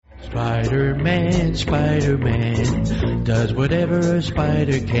Spider-Man, Spider-Man, does whatever a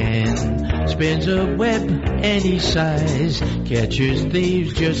spider can. Spins a web any size, catches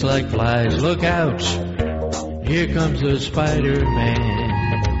thieves just like flies. Look out, here comes the Spider-Man.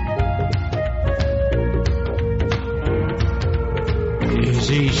 Is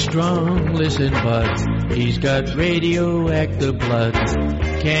he strong? Listen, bud, he's got radioactive blood.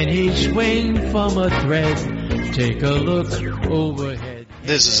 Can he swing from a thread? Take a look overhead.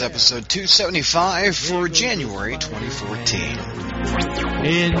 This is episode 275 for January 2014.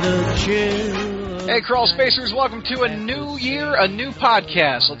 In the chill. Hey, Crawl Spacers, welcome to a new year, a new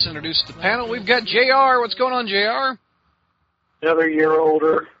podcast. Let's introduce the panel. We've got JR. What's going on, JR? Another year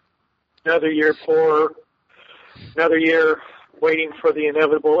older, another year poorer, another year waiting for the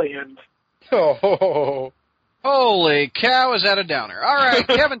inevitable end. Oh, holy cow, is that a downer? All right,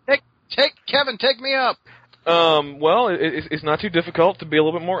 Kevin, take me up. Well, it's not too difficult to be a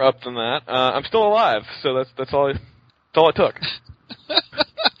little bit more up than that. I'm still alive, so that's all it took.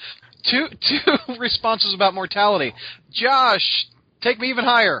 Two responses about mortality. Josh, take me even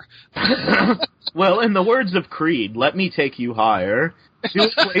higher. Well, in the words of Creed, let me take you higher to a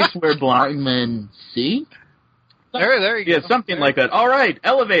place where blind men see. There you go. Yeah, something like that. All right,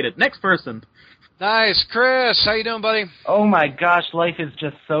 elevated. Next person. Nice. Chris, how you doing, buddy? Oh my gosh, life is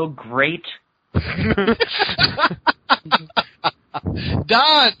just so great.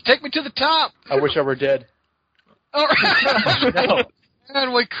 Don, take me to the top. I wish I were dead. All right. No.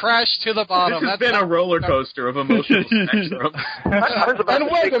 And we crashed to the bottom. This has been a roller coaster of emotional spectrum. And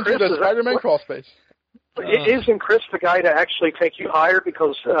welcome to the Spider-Man Crawl Space. Isn't Chris the guy to actually take you higher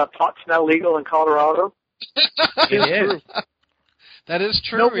because pot's now legal in Colorado? It is. That is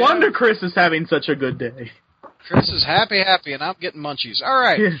true. No wonder Chris is having such a good day. Chris is happy, and I'm getting munchies. All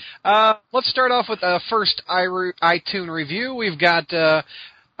right. Let's start off with the first iTunes review. We've got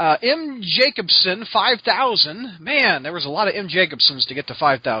M. Jacobson, 5,000. Man, there was a lot of M. Jacobsons to get to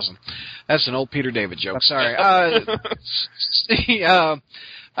 5,000. That's an old Peter David joke. Sorry.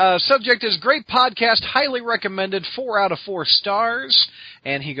 Subject is great podcast, highly recommended, 4 out of 4 stars.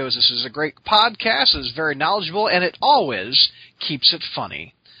 And he goes, this is a great podcast, it is very knowledgeable, and it always keeps it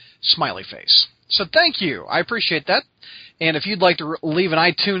funny. Smiley face. So thank you. I appreciate that. And if you'd like to leave an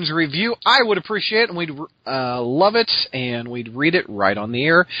iTunes review, I would appreciate it, and we'd love it, and we'd read it right on the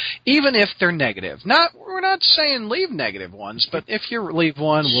air, even if they're negative. We're not saying leave negative ones, but if you leave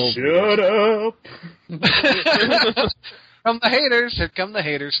one, we'll... Shut up! From the haters. Here come the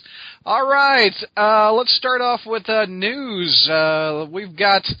haters. All right. Let's start off with news. We've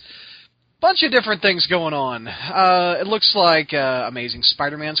got a bunch of different things going on. It looks like Amazing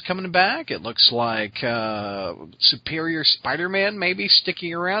Spider-Man's coming back. It looks like Superior Spider-Man maybe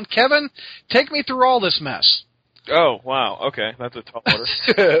sticking around. Kevin, take me through all this mess. Oh, wow. Okay, that's a tall order.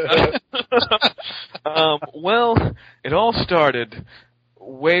 Well, it all started...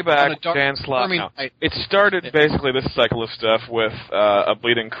 way back, Dan Slott. It started basically this cycle of stuff with a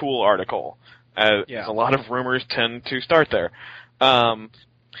Bleeding Cool article. A lot of rumors tend to start there.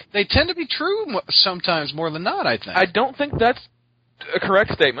 They tend to be true sometimes more than not, I think. I don't think that's a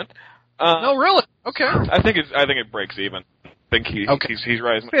correct statement. No, really? Okay. I think it breaks even. I think he's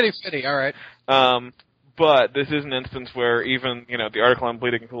rising. Fitty, all right. But this is an instance where even, the article on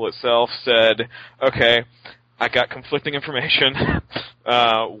Bleeding Cool itself said, okay, I got conflicting information.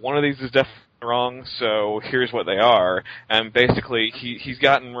 One of these is definitely wrong, so here's what they are. And basically, he's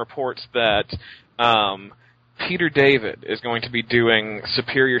gotten reports that Peter David is going to be doing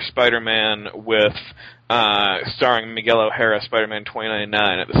Superior Spider-Man with starring Miguel O'Hara, Spider-Man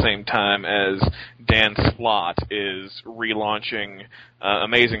 2099, at the same time as Dan Slott is relaunching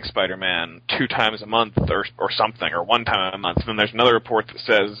Amazing Spider-Man 2 times a month or something, or 1 time a month. Then there's another report that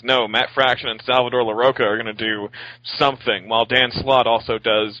says, no, Matt Fraction and Salvador LaRocca are going to do something, while Dan Slott also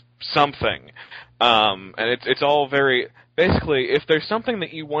does something. And it's all very... Basically, if there's something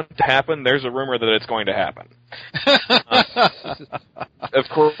that you want to happen, there's a rumor that it's going to happen. Of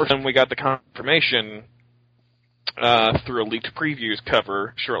course, then we got the confirmation through a leaked previews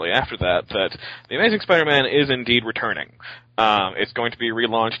cover shortly after that The Amazing Spider-Man is indeed returning. It's going to be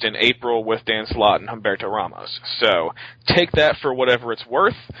relaunched in April with Dan Slott and Humberto Ramos. So take that for whatever it's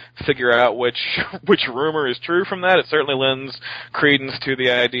worth. Figure out which rumor is true from that. It certainly lends credence to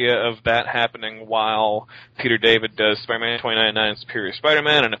the idea of that happening while Peter David does Spider-Man 2099 Superior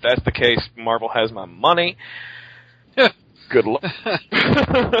Spider-Man, and if that's the case, Marvel has my money. Good luck.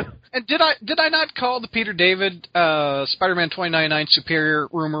 And did I not call the Peter David Spider-Man 2099 Superior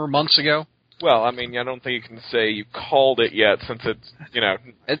rumor months ago? Well, I mean, I don't think you can say you called it yet, since it's,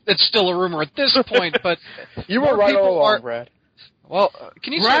 It's still a rumor at this point, but... You were right all along, Brad. Well,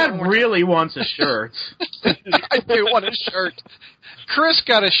 can you say Brad that one more really wants a shirt. time? I do want a shirt. Chris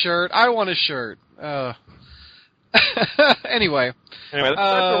got a shirt. I want a shirt. Anyway, that's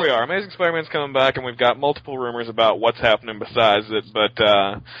where we are. Amazing Spider-Man's coming back, and we've got multiple rumors about what's happening besides it. But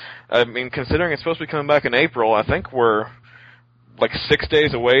I mean, considering it's supposed to be coming back in April, I think we're like 6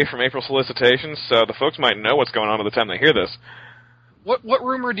 days away from April solicitations, so the folks might know what's going on by the time they hear this. what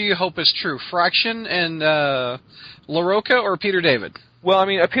rumor do you hope is true? Fraction and LaRocca or Peter David? Well, I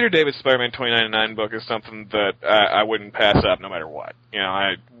mean, a Peter David Spider-Man 2099 book is something that I wouldn't pass up no matter what. You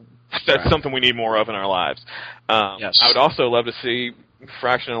know, that's something we need more of in our lives. Yes. I would also love to see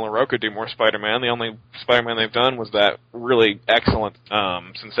Fraction and LaRocca do more Spider-Man. The only Spider-Man they've done was that really excellent,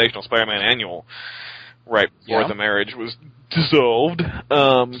 sensational Spider-Man annual right before the marriage was dissolved.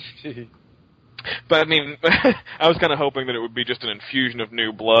 But, I mean, I was kind of hoping that it would be just an infusion of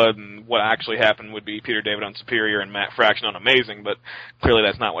new blood, and what actually happened would be Peter David on Superior and Matt Fraction on Amazing, but clearly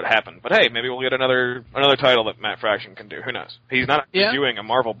that's not what happened. But hey, maybe we'll get another title that Matt Fraction can do. Who knows? He's not doing a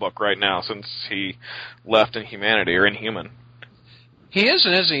Marvel book right now since he left Inhumanity, or Inhuman. He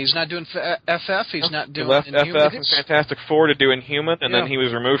isn't, is he? He's not doing FF. He's not doing He left Inhuman. FF and Fantastic Four to do Inhuman, and then he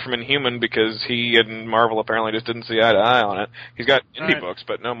was removed from Inhuman because he and Marvel apparently just didn't see eye to eye on it. He's got indie books,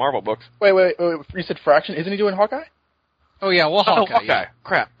 but no Marvel books. Wait. You said Fraction? Isn't he doing Hawkeye? Oh, yeah, well, Hawkeye. Hawkeye. Yeah.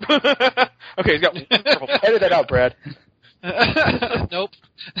 Crap. Okay, he's got one Marvel book. Edit that out, Brad. Nope.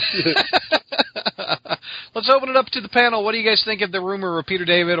 Let's open it up to the panel. What do you guys think of the rumor of Peter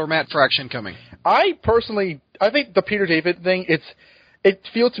David or Matt Fraction coming? I think the Peter David thing, it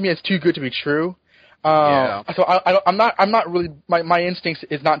feels to me as too good to be true. So I'm not really, my instincts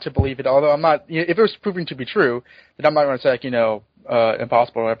is not to believe it, although I'm not, if it was proving to be true, then I'm not going to say, like,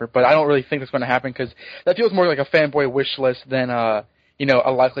 impossible or whatever, but I don't really think that's going to happen, because that feels more like a fanboy wish list than, a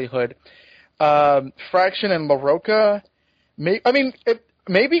likelihood. Fraction and LaRocca, maybe,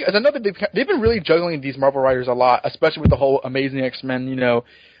 as another, they've been really juggling these Marvel writers a lot, especially with the whole Amazing X-Men,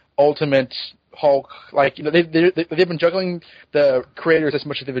 Ultimate Hulk, they've been juggling the creators as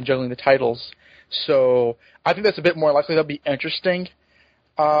much as they've been juggling the titles. So I think that's a bit more likely. That'll be interesting.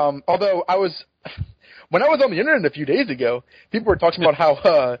 Although when I was on the internet a few days ago, people were talking about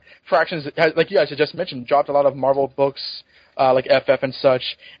how Fractions, like you guys had just mentioned, dropped a lot of Marvel books, like FF and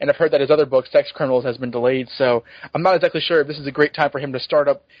such, and I've heard that his other book, Sex Criminals, has been delayed. So I'm not exactly sure if this is a great time for him to start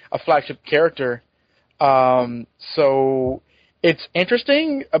up a flagship character. So it's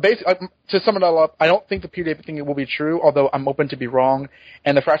interesting. Basically, to sum it all up, I don't think the Peter David thing will be true, although I'm open to be wrong.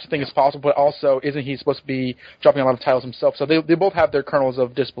 And the Fraction thing is possible, but also isn't he supposed to be dropping a lot of titles himself? So they both have their kernels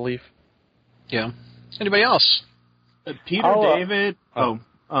of disbelief. Yeah. Anybody else? Peter David.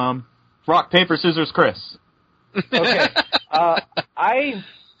 Rock, paper, scissors, Chris. Okay. I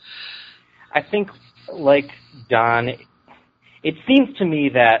think, like Don, it seems to me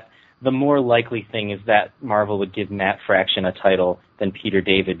that the more likely thing is that Marvel would give Matt Fraction a title than Peter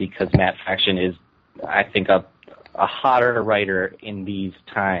David, because Matt Fraction is, I think, a hotter writer in these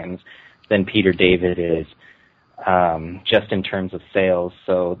times than Peter David is, just in terms of sales.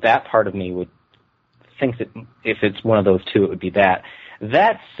 So that part of me would think that if it's one of those two, it would be that.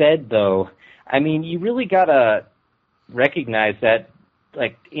 That said, though, I mean, you really gotta recognize that,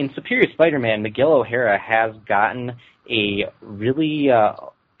 like, in Superior Spider-Man, Miguel O'Hara has gotten a really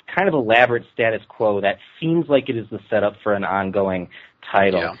kind of elaborate status quo that seems like it is the setup for an ongoing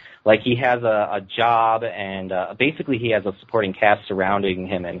title. Yeah. Like, he has a job, and basically he has a supporting cast surrounding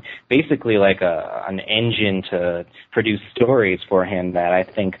him, and basically like an engine to produce stories for him that I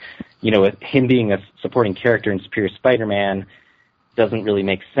think, him being a supporting character in Superior Spider-Man doesn't really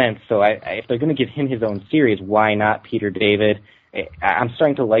make sense. So if they're going to give him his own series, why not Peter David? I'm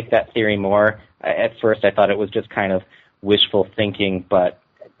starting to like that theory more. At first I thought it was just kind of wishful thinking, but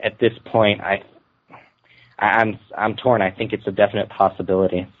at this point I'm torn. I think it's a definite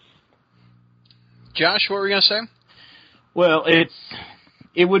possibility. Josh, what were you going to say? Well,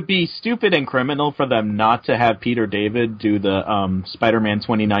 it would be stupid and criminal for them not to have Peter David do the Spider-Man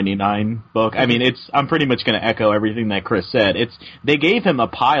 2099 book. I mean, I'm pretty much going to echo everything that Chris said. They gave him a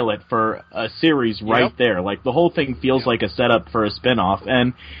pilot for a series right there. Like, the whole thing feels like a setup for a spin-off,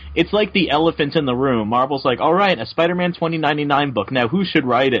 and it's like the elephant in the room. Marvel's like, all right, a Spider-Man 2099 book. Now, who should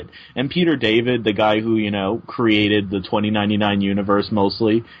write it? And Peter David, the guy who, created the 2099 universe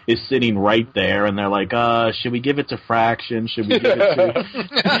mostly, is sitting right there, and they're like, should we give it to Fraction? Should we give it to... And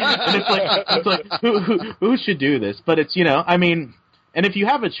it's like who should do this? But it's, and if you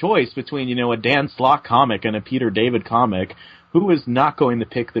have a choice between, a Dan Slott comic and a Peter David comic, who is not going to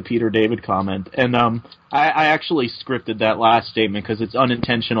pick the Peter David comment? And I actually scripted that last statement because it's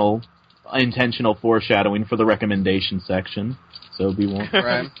intentional foreshadowing for the recommendation section. so be warned.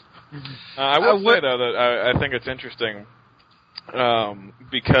 Right. I will say, though, that I think it's interesting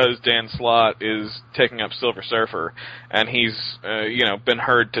because Dan Slott is taking up Silver Surfer, and he's been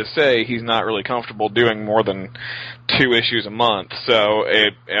heard to say he's not really comfortable doing more than 2 issues a month. So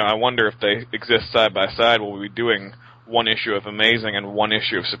I wonder if they exist side by side. Will we be doing 1 issue of Amazing and 1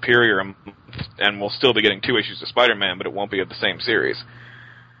 issue of Superior a month, and we'll still be getting 2 issues of Spider-Man, but it won't be of the same series?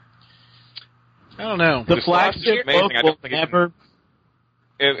 I don't know. The flagship book will never...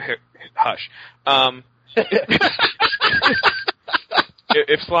 Hush.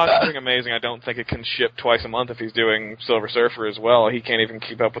 If Slott's doing Amazing, I don't think it can ship twice a month if he's doing Silver Surfer as well. He can't even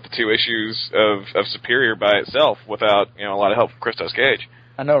keep up with the 2 issues of Superior by itself without a lot of help from Christos Gage.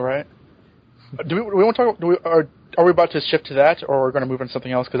 I know, right? Do we want to talk? Are we about to shift to that, or are we going to move on to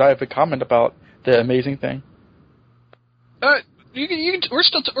something else? Because I have a comment about the Amazing thing. We're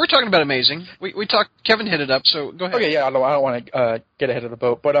talking about Amazing. We talked. Kevin hit it up, so go ahead. Okay, yeah, I don't want to get ahead of the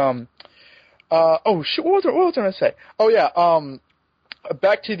boat, but oh shoot, what was I going to say? Oh yeah,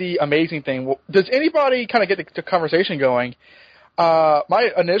 back to the Amazing thing. Does anybody kind of get the conversation going?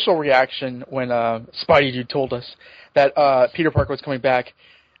 My initial reaction when Spidey Dude told us that Peter Parker was coming back,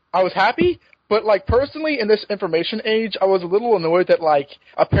 I was happy. But, personally, in this information age, I was a little annoyed that,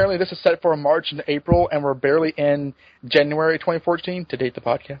 apparently this is set for March and April, and we're barely in January 2014, to date the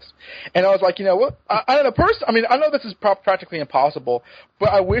podcast. And I was like, you know what? I know this is practically impossible, but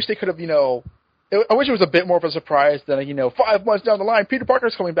I wish they could have, I wish it was a bit more of a surprise than, 5 months down the line, Peter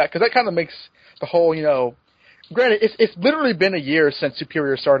Parker's coming back, because that kind of makes the whole, granted, it's literally been a year since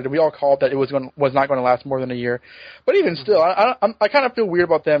Superior started, and we all called that it was not going to last more than a year. But even still, I kind of feel weird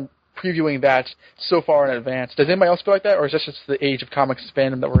about them previewing that so far in advance. Does anybody else feel like that, or is this just the age of comics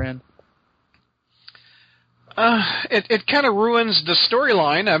fandom that we're in? It kind of ruins the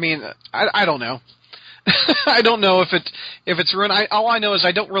storyline. I mean, I don't know. I don't know if it's ruined. All I know is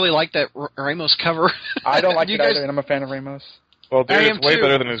I don't really like that Ramos cover. I don't like it either, and I'm a fan of Ramos. Well, dude, it's way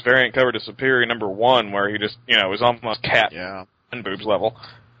better than his variant cover to Superior #1, where he just, was almost cat and boobs level.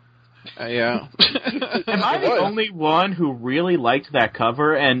 Yeah. Am I the only one who really liked that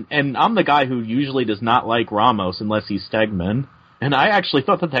cover? And I'm the guy who usually does not like Ramos unless he's Stegman. And I actually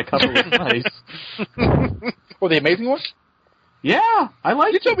thought that cover was nice. Well, the Amazing one? Yeah, I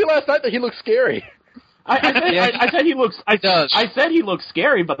liked it. You told me last night that he looks scary. I said he looks. I said he looks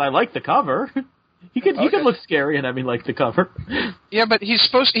scary, but I like the cover. He could look scary and have me like the cover. Yeah, but he's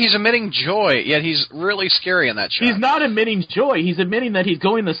emitting joy, yet he's really scary in that shot. He's not emitting joy. He's admitting that he's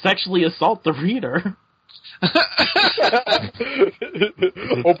going to sexually assault the reader.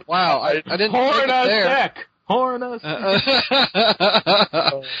 Oh, wow, I didn't take it there. Hornus.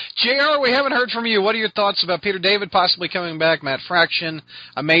 JR, we haven't heard from you. What are your thoughts about Peter David possibly coming back, Matt Fraction,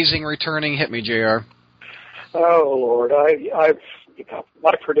 Amazing returning? Hit me, JR. Oh, Lord,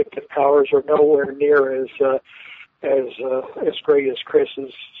 my predictive powers are nowhere near as great as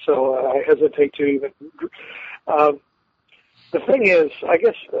Chris's, so I hesitate to even. The thing is, I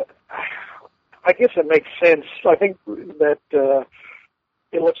guess it makes sense. I think that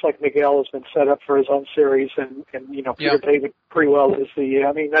it looks like Miguel has been set up for his own series, and Peter David pretty well is the.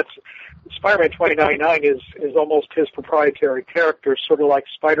 I mean, that's Spider-Man 2099 is almost his proprietary character, sort of like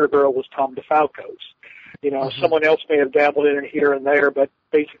Spider-Girl was Tom DeFalco's. Someone else may have dabbled in it here and there, but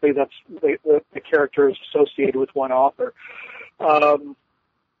basically that's the character is associated with one author. But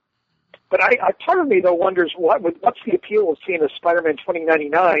part of me though wonders what's the appeal of seeing a Spider-Man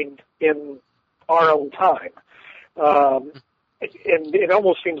 2099 in our own time. And it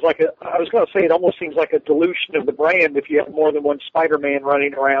almost seems like it almost seems like a dilution of the brand if you have more than one Spider-Man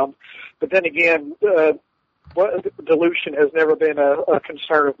running around. But then again, dilution has never been a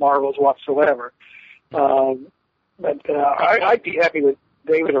concern of Marvel's whatsoever. I'd be happy with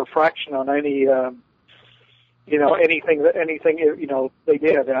David or Fraction on any, anything they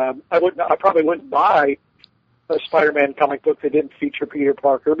did. I probably wouldn't buy a Spider-Man comic book that didn't feature Peter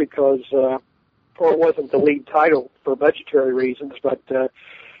Parker because, or it wasn't the lead title for budgetary reasons. But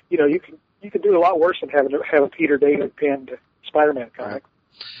you can do a lot worse than have a Peter David penned Spider-Man comic. Right.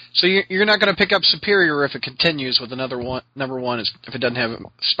 So you're not going to pick up Superior if it continues with another one, #1, if it doesn't have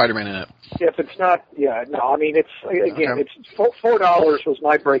Spider-Man in it. If it's not, I mean, it's $4 was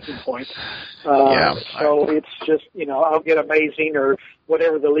my breaking point. So it's just, I'll get Amazing or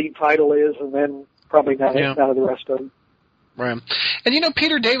whatever the lead title is, and then probably none of the rest of them. Right. And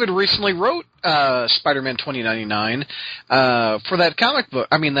Peter David recently wrote Spider-Man 2099 for that comic book.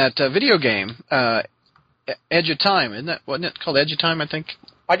 I mean, that video game, Edge of Time. Wasn't it called Edge of Time, I think?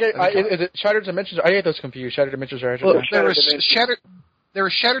 Is it Shattered Dimensions? I get those confused. Shattered Dimensions or Edge of Time? There were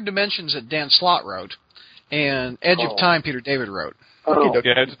Shattered Dimensions that Dan Slott wrote, And Edge of Time, Peter David wrote. Oh.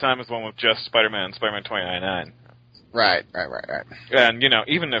 Yeah, Edge of Time is the one with just Spider-Man and Spider-Man 2099. Right. And,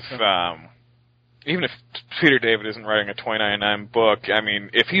 even if Peter David isn't writing a 2099 book, I mean,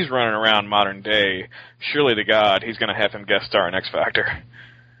 if he's running around modern day, surely to God, he's going to have him guest star in X Factor.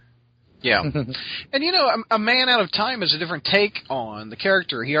 Yeah. And, A Man Out of Time is a different take on the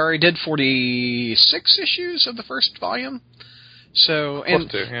character. He already did 46 issues of the first volume. So,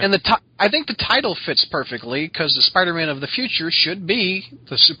 I think the title fits perfectly, because the Spider-Man of the future should be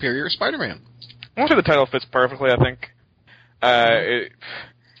the superior Spider-Man. I won't say the title fits perfectly, I think.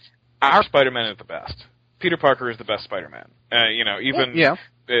 Our Spider-Man is the best. Peter Parker is the best Spider-Man.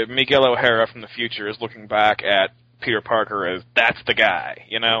 Miguel O'Hara from the future is looking back at Peter Parker as, that's the guy,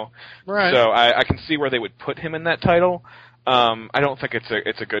 Right. So I can see where they would put him in that title. I don't think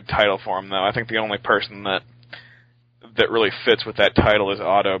it's a good title for him, though. I think the only person that really fits with that title is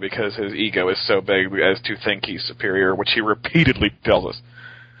Otto, because his ego is so big as to think he's superior, which he repeatedly tells us.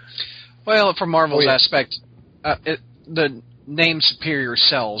 Well, from Marvel's aspect, the name Superior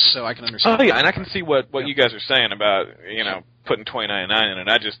sells, so I can understand. Oh, yeah, and I can see what you guys are saying about, putting 2099 in it.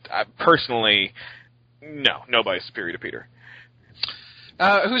 I personally, no, nobody's superior to Peter.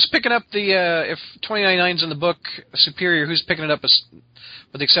 Who's picking up if 2099's in the book Superior, who's picking it up with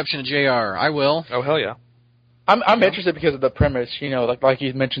the exception of JR? I will. Oh, hell yeah. I'm interested because of the premise, like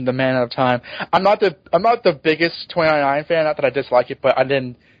you mentioned, the Man Out of Time. I'm not the biggest 2099 fan, not that I dislike it, but I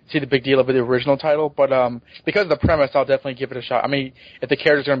didn't see the big deal of the original title. But because of the premise, I'll definitely give it a shot. I mean, if the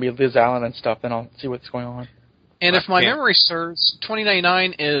character's going to be Liz Allen and stuff, then I'll see what's going on. And if my memory serves,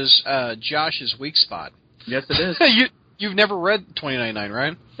 2099 is Josh's weak spot. Yes, it is. You've never read 2099,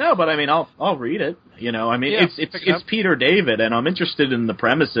 right? No, but I mean, I'll read it. It's Peter David, and I'm interested in the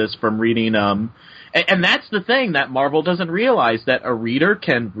premises from reading. And that's the thing that Marvel doesn't realize, that a reader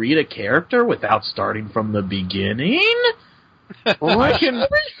can read a character without starting from the beginning.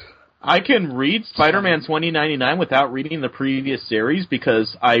 I can read Spider-Man 2099 without reading the previous series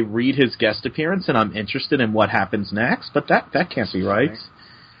because I read his guest appearance and I'm interested in what happens next. But that can't be right.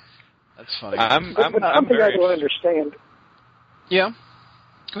 That's funny. I'm something I don't understand. Yeah.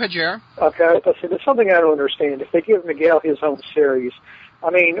 Go ahead, J.R. Okay, there's something I don't understand. If they give Miguel his own series, I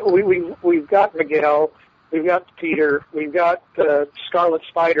mean, we've got Miguel, we've got Peter, we've got Scarlet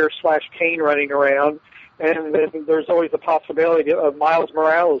Spider / Kane running around, and then there's always the possibility of Miles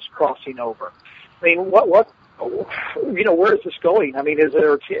Morales crossing over. I mean, what where is this going? I mean, is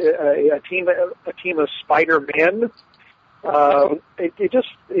there a team of Spider-Men? I don't know. It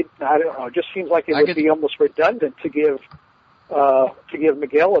just seems like it would be almost redundant to give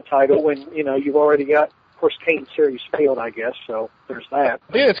Miguel a title when you've already got. Of course, Kane's series failed, I guess. So there's that.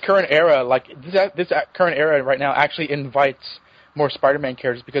 I think this current era, this current era right now, actually invites more Spider-Man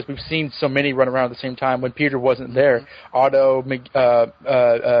characters because we've seen so many run around at the same time when Peter wasn't there. Otto,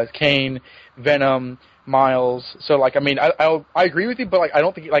 Kane, Venom, Miles. So I agree with you, but I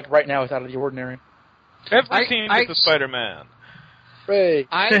don't think right now it's out of the ordinary. Every team is a Spider-Man. Right.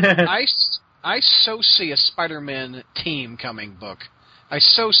 I so see a Spider-Man team coming book. I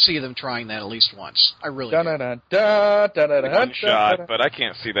so see them trying that at least once. I really do. One shot, but I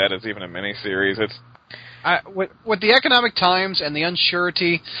can't see that as even a miniseries. With the economic times and the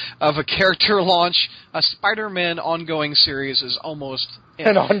unsurety of a character launch, a Spider-Man ongoing series is almost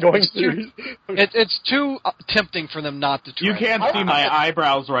an ongoing series. It's too tempting for them not to try. You can't see my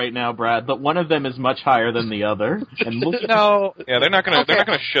eyebrows right now, Brad, but one of them is much higher than the other. And no. Yeah, they're not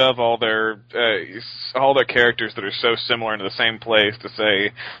gonna shove all their characters that are so similar into the same place to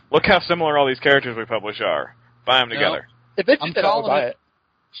say, look how similar all these characters we publish are. Buy them together. If it's I'll buy it.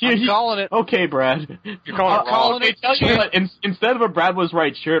 I'm calling it. Okay, Brad. You're calling it wrong. Tell you what, instead of a Brad Was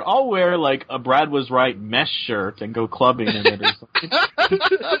Right shirt, I'll wear a Brad Was Right mesh shirt and go clubbing in it or something.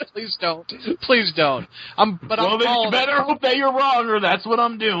 Please don't. Please don't. Then you better hope that you're wrong, or that's what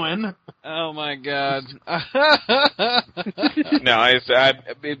I'm doing. Oh my God. No,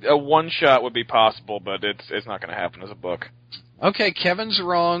 a one shot would be possible, but it's not going to happen as a book. Okay, Kevin's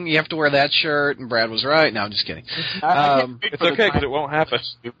wrong. You have to wear that shirt, and Brad was right. No, I'm just kidding. It's okay, because it won't happen.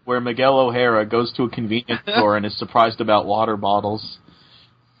 Where Miguel O'Hara goes to a convenience store and is surprised about water bottles.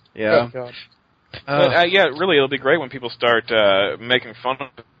 Yeah. But, really, it'll be great when people start making fun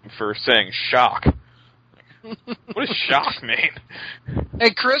of him for saying shock. What does shock mean?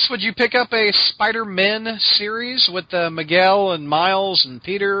 Hey, Chris, would you pick up a Spider-Men series with Miguel and Miles and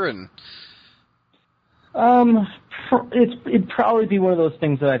Peter and... It'd probably be one of those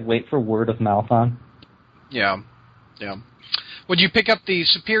things that I'd wait for word of mouth on. Yeah. Would you pick up the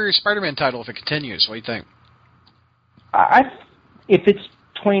Superior Spider-Man title if it continues? What do you think? If it's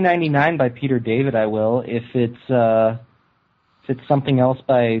 2099 by Peter David, I will. If it's something else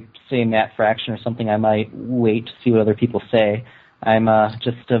by, say, Matt Fraction or something, I might wait to see what other people say. I'm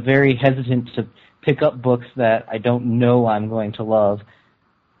just very hesitant to pick up books that I don't know I'm going to love.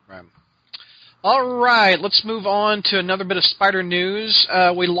 Right. All right, let's move on to another bit of Spider news.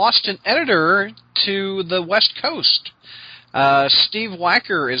 We lost an editor to the West Coast. Steve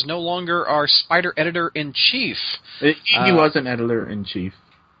Wacker is no longer our Spider editor-in-chief. He was an editor-in-chief.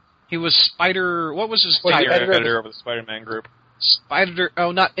 He was Spider... What was his title? Editor of the Spider-Man group.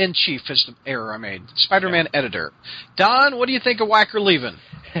 Not in-chief is the error I made. Spider-Man editor. Don, what do you think of Wacker leaving?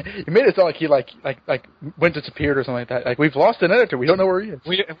 You made it sound like he like went disappeared or something like that. Like, we've lost an editor. We don't know where he is.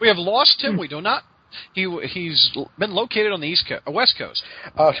 We have lost him. We do not. He's been located on the West Coast.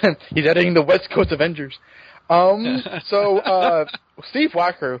 He's editing the West Coast Avengers. So Steve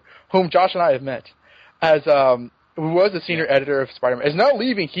Wacker, whom Josh and I have met, who was the senior editor of Spider-Man, is now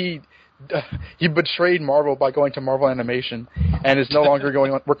leaving. He betrayed Marvel by going to Marvel Animation and is no longer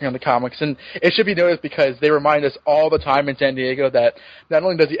working on the comics. And it should be noticed because they remind us all the time in San Diego that not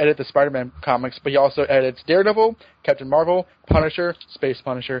only does he edit the Spider-Man comics, but he also edits Daredevil, Captain Marvel, Punisher, Space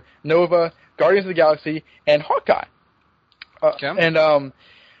Punisher, Nova, Guardians of the Galaxy, and Hawkeye. And I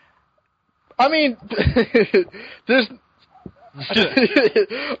mean, there's... Why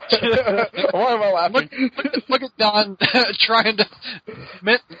am I laughing? Look at Don trying to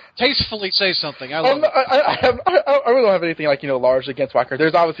tastefully say something. I love it. I really don't have anything large against Wacker.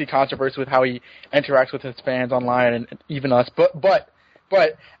 There's obviously controversy with how he interacts with his fans online and even us. But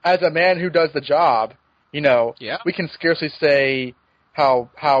as a man who does the job, we can scarcely say how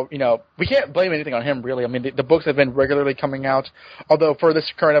we can't blame anything on him, really. I mean, the books have been regularly coming out, although for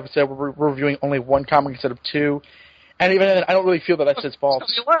this current episode we're reviewing only one comic instead of two. And even then, I don't really feel that that's his fault.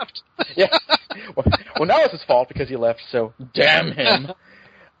 Because he left. Yeah. Well, now it's his fault because he left, so damn him.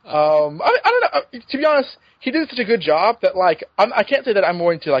 I don't know. To be honest, he did such a good job that, I can't say that I'm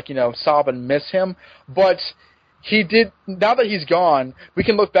going to, sob and miss him, but he did, now that he's gone, we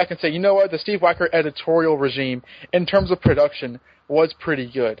can look back and say, you know what, the Steve Wacker editorial regime, in terms of production, was pretty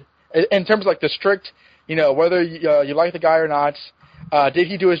good. In terms of, the strict, whether you like the guy or not, did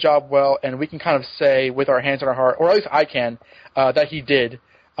he do his job well? And we can kind of say with our hands on our heart, or at least I can, that he did.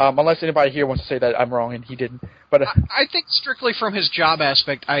 Unless anybody here wants to say that I'm wrong and he didn't. But I think strictly from his job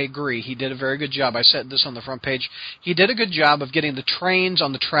aspect, I agree. He did a very good job. I said this on the front page. He did a good job of getting the trains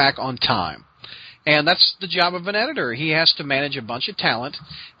on the track on time. And that's the job of an editor. He has to manage a bunch of talent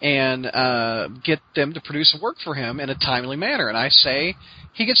and get them to produce work for him in a timely manner. And I say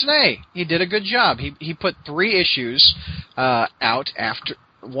he gets an A. He did a good job. He put 3 issues out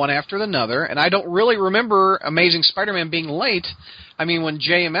one after another. And I don't really remember Amazing Spider-Man being late. I mean, when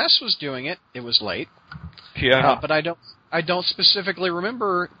JMS was doing it, it was late. Yeah. But I don't specifically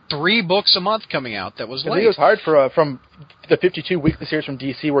remember 3 books a month coming out that was late. He was hired from the 52 weekly series from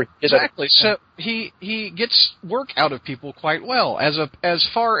DC where he did exactly. So he gets work out of people quite well. As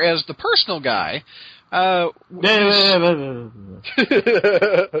far as the personal guy,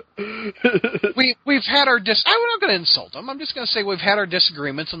 we've had our I'm not going to insult him. I'm just going to say we've had our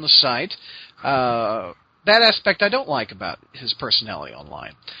disagreements on the site. That aspect I don't like about his personality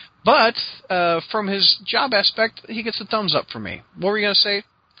online. But from his job aspect, he gets a thumbs up from me. What were you going to say,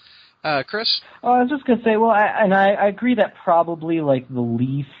 Chris? Oh, I was just going to say, well, I agree that probably the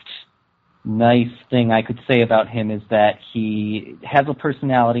least nice thing I could say about him is that he has a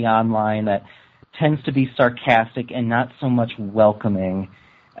personality online that tends to be sarcastic and not so much welcoming.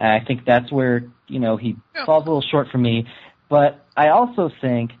 And I think that's where, he falls a little short for me. But I also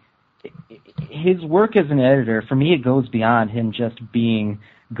think his work as an editor, for me, it goes beyond him just being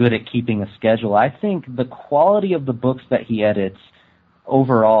good at keeping a schedule. I think the quality of the books that he edits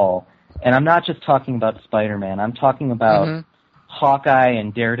overall, and I'm not just talking about Spider-Man, I'm talking about Hawkeye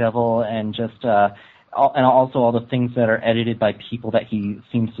and Daredevil and just and also all the things that are edited by people that he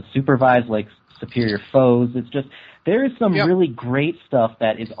seems to supervise, like Superior Foes. It's just, there is some really great stuff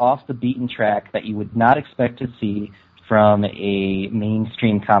that is off the beaten track that you would not expect to see from a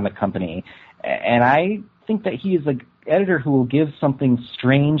mainstream comic company. And I think that he is an editor who will give something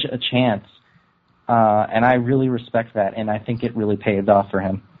strange a chance, and I really respect that, and I think it really pays off for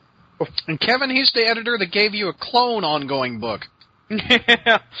him. And Kevin, he's the editor that gave you a Clone ongoing book.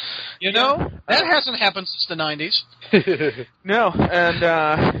 Yeah. That hasn't happened since the 90s. No, and,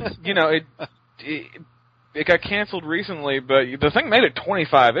 it got canceled recently, but the thing made it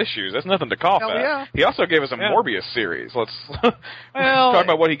 25 issues. That's nothing to cough at. Yeah. He also gave us a Morbius series. Let's talk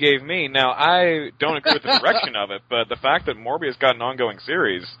about what he gave me. Now, I don't agree with the direction of it, but the fact that Morbius got an ongoing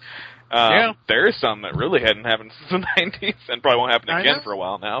series, There's some that really hadn't happened since the 90s, and probably won't happen again for a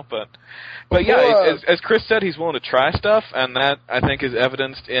while now. But yeah, as Chris said, he's willing to try stuff, and that, I think, is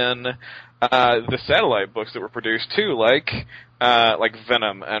evidenced in the satellite books that were produced, too, like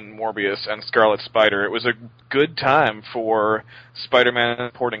Venom and Morbius and Scarlet Spider. It was a good time for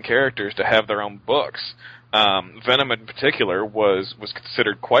Spider-Man supporting characters to have their own books. Venom in particular was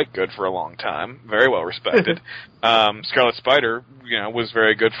considered quite good for a long time, very well respected. Scarlet Spider, was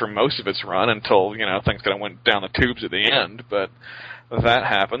very good for most of its run until, things kind of went down the tubes at the end, but that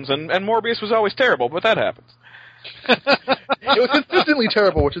happens. And Morbius was always terrible, but that happens. It was consistently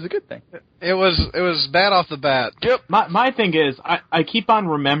terrible, which is a good thing. It was bad off the bat. Yep. My thing is, I keep on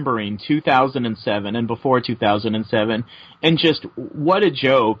remembering 2007 and before 2007, and just what a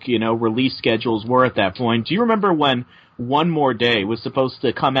joke, release schedules were at that point. Do you remember when One More Day was supposed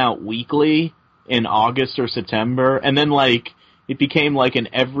to come out weekly in August or September, and then it became like an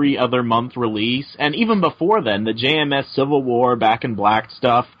every other month release? And even before then, the JMS Civil War, Back in Black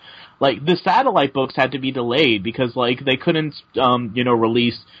stuff, the satellite books had to be delayed because, they couldn't,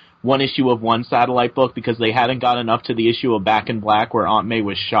 release one issue of one satellite book because they hadn't gotten up to the issue of Back in Black where Aunt May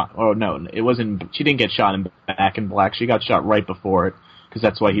was shot. Oh, no, it wasn't. She didn't get shot in Back in Black. She got shot right before it because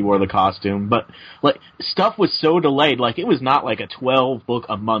that's why he wore the costume. But, stuff was so delayed. It was not a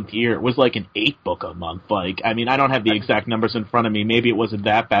 12-book-a-month year. It was an 8-book-a-month. I don't have the exact numbers in front of me. Maybe it wasn't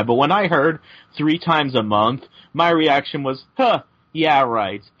that bad. But when I heard 3 times a month, my reaction was, yeah,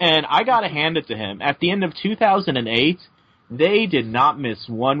 right. And I gotta hand it to him. At the end of 2008, they did not miss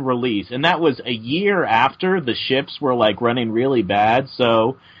one release. And that was a year after the ships were, running really bad.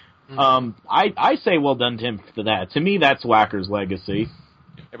 So, I say well done to him for that. To me, that's Wacker's legacy.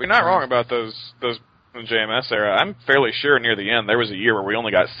 If you're not wrong about those in the JMS era, I'm fairly sure near the end there was a year where we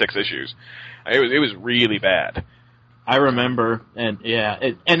only got 6 issues. It was really bad. I remember, and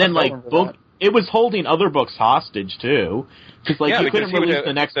it was holding other books hostage, too. Because you couldn't release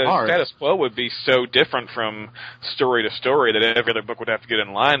the next part. The status quo would be so different from story to story that every other book would have to get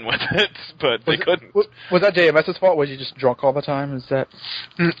in line with it, but they couldn't. Was that JMS's fault? Was he just drunk all the time? Is that...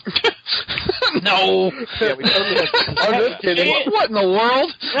 No! Yeah, we totally I'm just kidding. What in the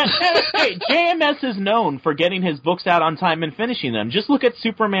world? Hey, JMS is known for getting his books out on time and finishing them. Just look at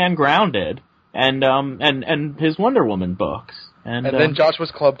Superman Grounded and his Wonder Woman books. And then Josh was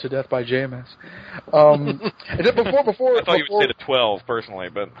clubbed to death by JMS. And then before I thought you would say the 12 personally,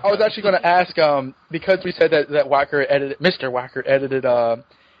 but I was actually going to ask because we said that Mr. Wacker edited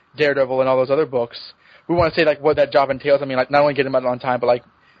Daredevil and all those other books. We want to say what that job entails. Not only get him out on time, but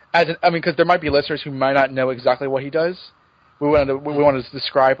because there might be listeners who might not know exactly what he does. We wanted to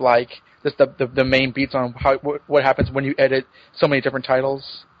describe just the main beats on what happens when you edit so many different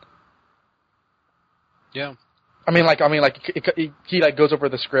titles. Yeah. He goes over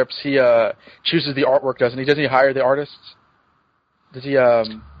the scripts. He chooses the artwork, doesn't he? Doesn't he hire the artists? Does he?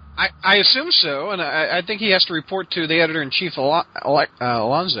 I assume so, and I think he has to report to the editor-in-chief,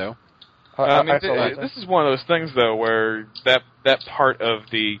 Alonzo. This is one of those things, though, where that part of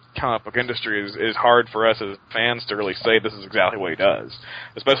the comic book industry is hard for us as fans to really say this is exactly what he does.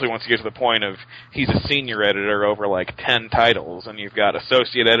 Especially once you get to the point of he's a senior editor over 10 titles, and you've got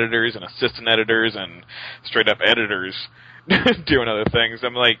associate editors and assistant editors and straight-up editors doing other things.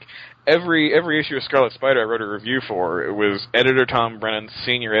 Every issue of Scarlet Spider I wrote a review for, it was editor Tom Brennan,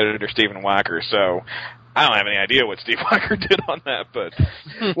 senior editor Stephen Wacker, so I don't have any idea what Steve Wacker did on that, but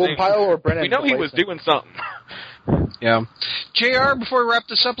Pyle or Brennan, we know he was doing something. Yeah. JR, before we wrap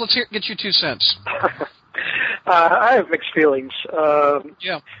this up, let's get you 2 cents. I have mixed feelings.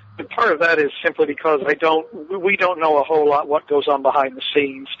 Yeah. And part of that is simply because we don't know a whole lot what goes on behind the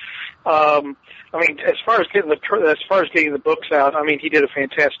scenes. As far as getting the books out, he did a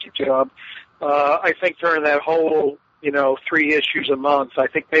fantastic job. I think during that whole, 3 issues a month, I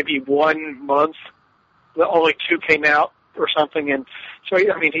think maybe 1 month, only 2 came out or something, and so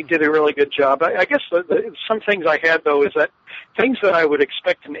he did a really good job. I guess some things I had though is that things that I would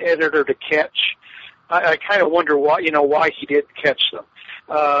expect an editor to catch, I kind of wonder why he didn't catch them.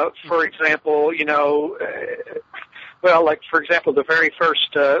 For example, for example, the very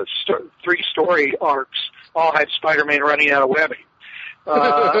first 3 story arcs all had Spider-Man running out of webbing.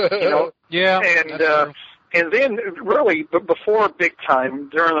 Yeah, and then, really, before Big Time,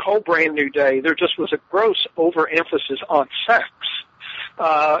 during the whole Brand New Day, there just was a gross overemphasis on sex.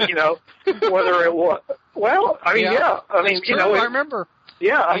 Whether it was... Well, I remember.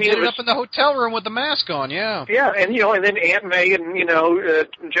 Yeah, he ended up in the hotel room with the mask on, yeah. Yeah, and then Aunt May and,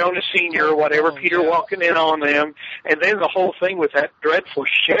 Jonah Sr. or whatever, Peter walking in on them, and then the whole thing with that dreadful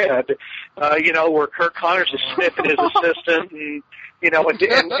shed, where Kirk Connors is sniffing his assistant, and,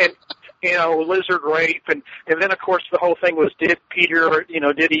 and lizard rape, and then of course the whole thing was, did Peter,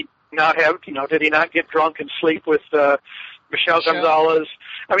 did he not get drunk and sleep with Michelle Gonzalez?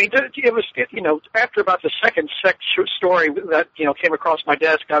 I mean, it was after about the second story that came across my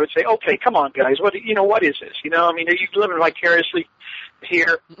desk, I would say, okay, come on, guys, what is this? I mean, are you living vicariously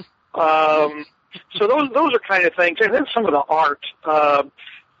here? So those are kind of things, and then some of the art.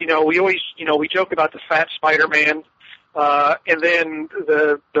 We always we joke about the fat Spider-Man, and then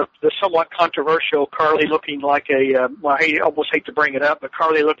the somewhat controversial Carly looking like I almost hate to bring it up, but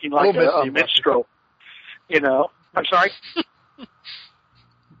Carly looking like a minstrel. I'm sorry.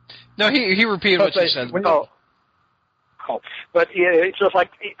 No, he repeated what you said. But it's just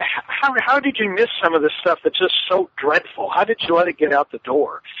like, how did you miss some of this stuff that's just so dreadful? How did you let it get out the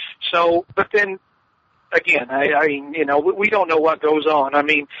door? So, but then again, I mean, we don't know what goes on. I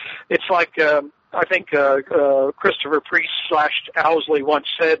mean, it's like I think Christopher Priest / Owsley once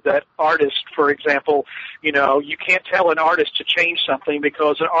said that artists, for example, you can't tell an artist to change something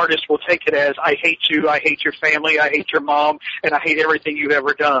because an artist will take it as, I hate you, I hate your family, I hate your mom, and I hate everything you've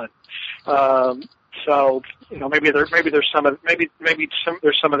ever done. So maybe there's some of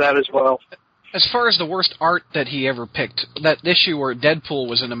that as well. As far as the worst art that he ever picked, that issue where Deadpool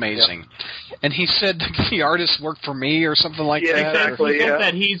was an amazing, and he said the artist worked for me or something like that. Exactly. He said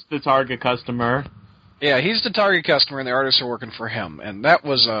that he's the target customer. Yeah, he's the target customer, and the artists are working for him. And that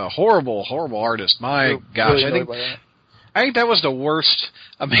was a horrible, horrible artist. My gosh, I think that was the worst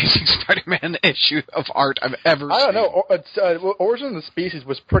Amazing Spider-Man issue of art I've ever seen. I don't know. Origin of the Species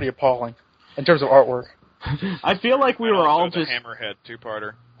was pretty appalling in terms of artwork. I feel like we were all just Hammerhead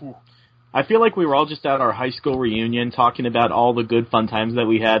two-parter. I feel like we were all just at our high school reunion talking about all the good fun times that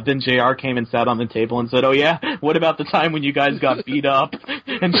we had. Then JR came and sat on the table and said, "Oh yeah, what about the time when you guys got beat up?"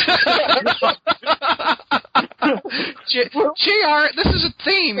 And JR, this is a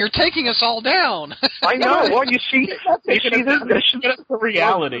theme. You're taking us all down. I know. Well, you see this is the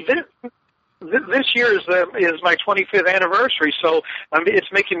reality. This year is my 25th anniversary, so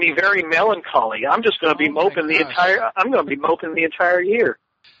it's making me very melancholy. I'm just going to be moping the entire year.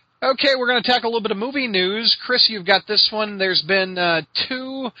 Okay, we're going to tackle a little bit of movie news. Chris, you've got this one. There's been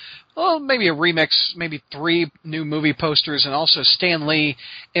maybe a remix, maybe 3 new movie posters, and also Stan Lee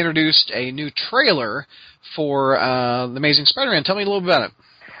introduced a new trailer for The Amazing Spider-Man. Tell me a little bit about it.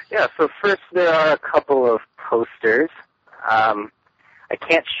 Yeah, so first there are a couple of posters. I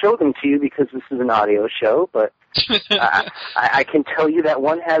can't show them to you because this is an audio show, but I can tell you that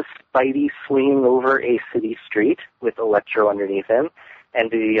one has Spidey swinging over a city street with Electro underneath him, and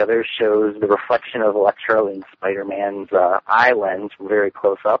the other shows the reflection of Electro in Spider-Man's eye lens very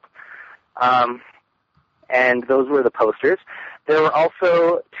close up. And those were the posters. There were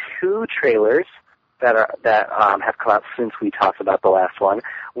also 2 trailers that have come out since we talked about the last one.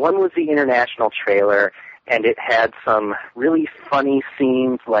 One was the international trailer, and it had some really funny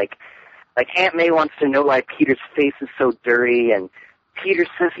scenes, like Aunt May wants to know why Peter's face is so dirty, and Peter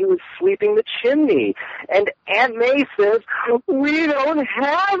says he was sweeping the chimney, and Aunt May says, "We don't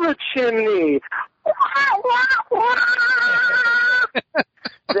have a chimney."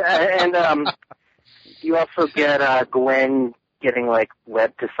 And you also get Gwen getting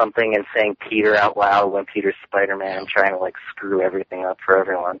led to something and saying Peter out loud when Peter's Spider-Man and trying to screw everything up for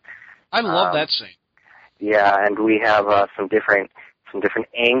everyone. I love that scene. Yeah, and we have some different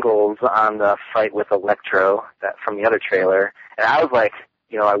angles on the fight with Electro from the other trailer. And I was like,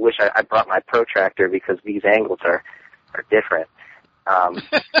 I wish I brought my protractor because these angles are different.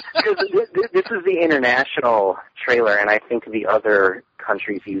 Because this is the international trailer, and I think the other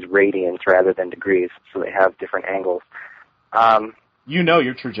countries use radians rather than degrees, so they have different angles.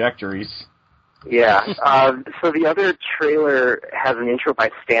 Your trajectories. Yeah. So the other trailer has an intro by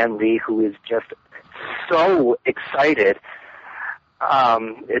Stan Lee, who is just so excited.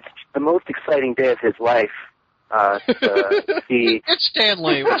 It's the most exciting day of his life. It's Stan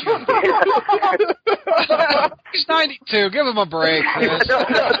Lee. He's 92. Give him a break.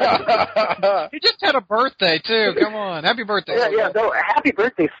 He just had a birthday too. Come on, happy birthday! No, happy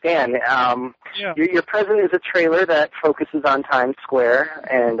birthday, Stan. Your present is a trailer that focuses on Times Square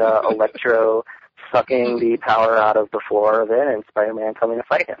and Electro sucking the power out of the floor of it, and Spider-Man coming to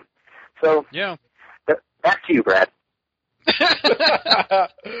fight him. So, back to you, Brad.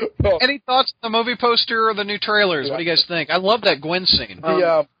 Any thoughts on the movie poster or the new trailers? What do you guys think? I love that Gwen scene.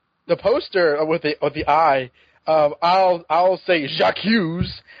 The poster with the eye. I'll say Jacques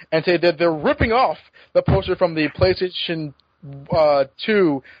Hughes and say that they're ripping off the poster from the PlayStation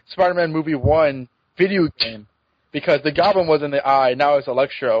 2 Spider-Man Movie 1 video game because the Goblin was in the eye. Now it's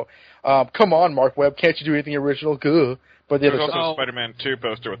Electro. Come on, Mark Webb, can't you do anything original? Good. But the There's other also a Spider-Man 2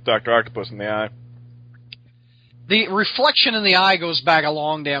 poster with Dr. Octopus in the eye. The reflection in the eye goes back a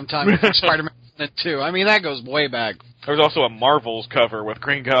long damn time before Spider-Man 2. I mean, that goes way back. There was also a Marvels cover with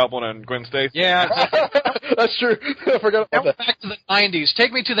Green Goblin and Gwen Stacy. Yeah. That's true. I forgot about that. Back to the 90s.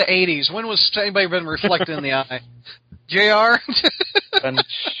 Take me to the 80s. When was anybody been reflected in the eye? JR?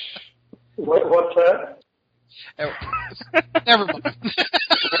 What's that? Never mind.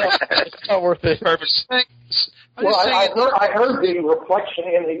 It's not worth it. Perfect. Well, I heard the reflection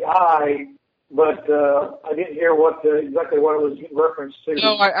in the eye, but I didn't hear exactly what it was in reference to.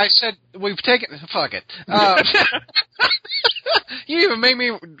 No, I said we've taken. Fuck it. You even made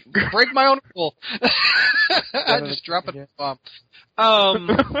me break my own rule. I just dropped a bomb.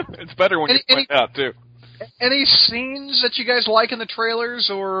 It's better when you point out too. Any scenes that you guys like in the trailers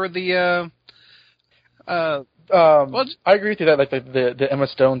or the? I agree with you that like the Emma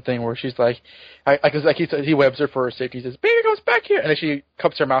Stone thing where she's like, because like he webs her for her safety. He says, "Baby goes back here," and then she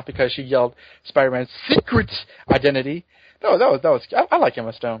cups her mouth because she yelled Spider-Man's secret identity. That was. I like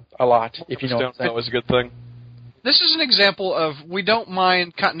Emma Stone a lot. If you know what I'm saying. That was a good thing. This is an example of we don't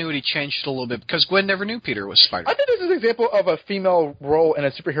mind continuity changed a little bit because Gwen never knew Peter was Spider-Man. I think this is an example of a female role in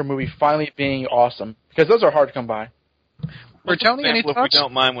a superhero movie finally being awesome because those are hard to come by. For Tony, any thoughts? We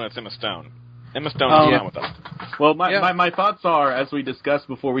don't mind when it's Emma Stone. Emma Stone is fine with us. Well, my thoughts are, as we discussed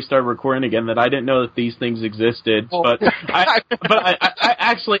before we started recording again, that I didn't know that these things existed. Oh. But I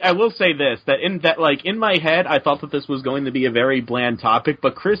actually I will say this, that in my head I thought that this was going to be a very bland topic,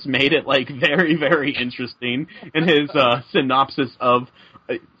 but Chris made it like very, very interesting in his synopsis of.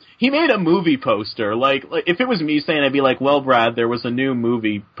 He made a movie poster. Like if it was me saying, I'd be like, "Well, Brad, there was a new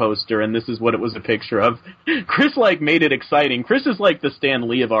movie poster, and this is what it was a picture of." Chris made it exciting. Chris is like the Stan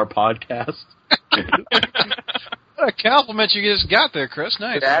Lee of our podcast. What a compliment you just got there, Chris.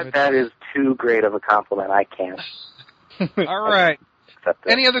 Nice. That is too great of a compliment. I can't. All right. Accept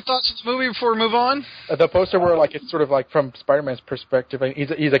it. Any other thoughts on the movie before we move on? The poster where like it's sort of like from Spider-Man's perspective, and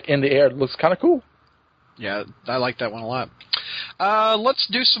he's like in the air. It looks kind of cool. Yeah, I like that one a lot. Let's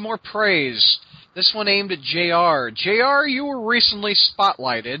do some more praise. This one aimed at JR. JR, you were recently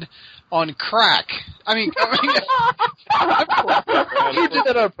spotlighted on crack. You did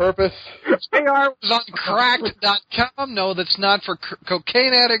that on purpose. JR was on cracked.com. No, that's not for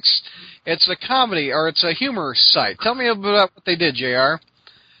cocaine addicts. It's a comedy, or it's a humor site. Tell me about what they did, JR.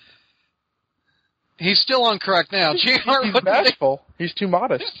 He's still on crack now. JR, he's bashful. He's too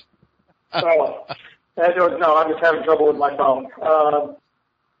modest. No, I'm just having trouble with my phone.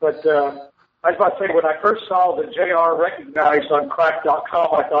 But I was about to say, when I first saw the JR recognized on crack.com,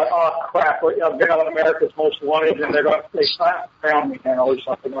 I thought, oh, crap, I've been on America's Most Wanted, and they found me now or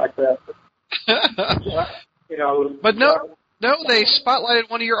something like that. But no, they spotlighted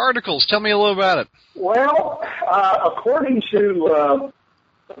one of your articles. Tell me a little about it. Well, according to,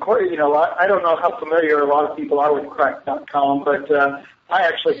 I don't know how familiar a lot of people are with crack.com, but I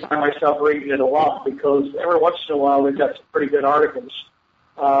actually find myself reading it a lot because every once in a while they've got some pretty good articles.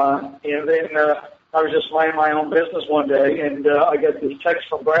 And then I was just minding my own business one day, and I got this text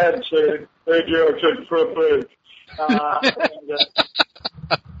from Brad saying, "Hey, Joe, check the front page."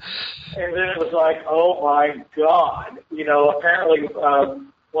 And then it was like, oh my God! Apparently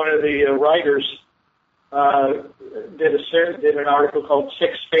one of the writers did an article called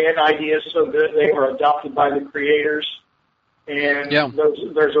 6 Fan Ideas So Good They Were Adopted by the Creators. And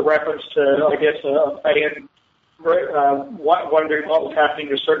there's a reference to, I guess, a fan wondering what was happening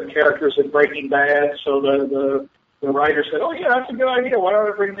to certain characters in Breaking Bad. So the writer said, "Oh yeah, that's a good idea. Why don't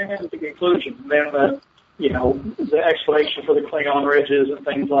I bring them into the conclusion?" And then the explanation for the Klingon ridges and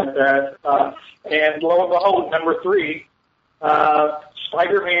things like that. And lo and behold, number 3,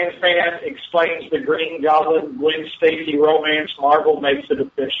 Spider-Man fan explains the Green Goblin Gwen Stacy romance. Marvel makes it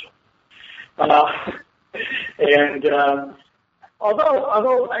official.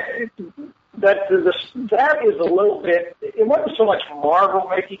 Although that is a little bit, it wasn't so much Marvel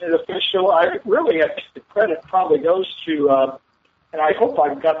making it official. I think the credit probably goes to, and I hope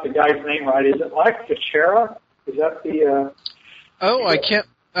I've got the guy's name right. Is it Mike Fichera? Is that the? I can't.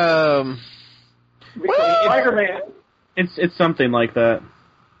 Because Spider-Man. It's something like that.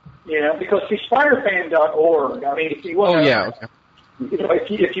 Yeah, because SpiderFan.org. I mean, if you want. Oh yeah. Okay.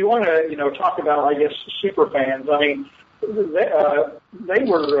 If you want to, talk about, I guess, super fans. I mean. They've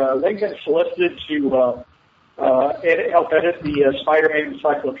been solicited to help edit the Spider-Man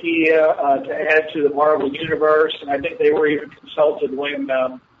Encyclopedia to add to the Marvel Universe, and I think they were even consulted when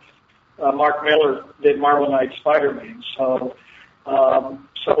Mark Miller did Marvel Knight Spider-Man. So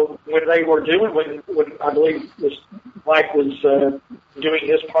when they were when I believe Mike was doing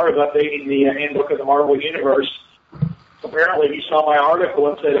his part of updating the handbook of the Marvel Universe, apparently he saw my article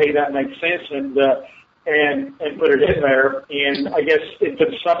and said, "Hey, that makes sense," and put it in there. And I guess it's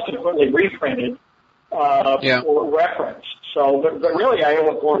been subsequently reprinted or referenced. So, but really, I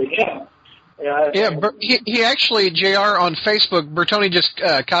owe it more to him. He actually, JR, on Facebook, Bertoni just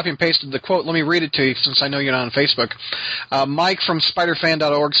copy and pasted the quote. Let me read it to you since I know you're not on Facebook. Mike from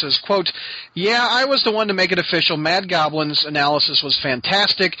SpiderFan.org says, quote, "Yeah, I was the one to make it official. Mad Goblin's analysis was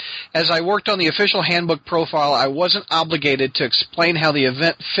fantastic. As I worked on the official handbook profile, I wasn't obligated to explain how the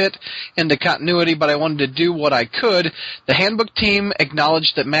event fit into continuity, but I wanted to do what I could. The handbook team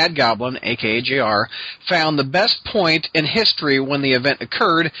acknowledged that Mad Goblin, a.k.a. JR, found the best point in history when the event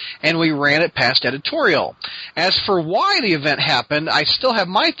occurred, and we ran it past editorial. As for why the event happened, I still have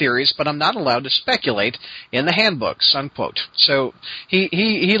my theories, but I'm not allowed to speculate in the handbooks," unquote. So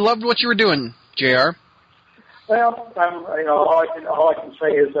he loved what you were doing, JR. Well, all I can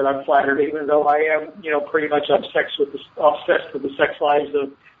say is that I'm flattered, even though I am, pretty much obsessed with the sex lives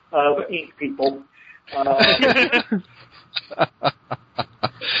of ink people.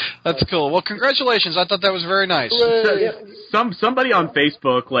 That's cool. Well, congratulations. I thought that was very nice. Somebody on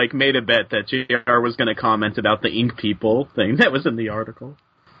Facebook made a bet that JR was going to comment about the ink people thing that was in the article.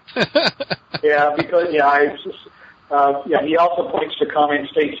 He also points to comments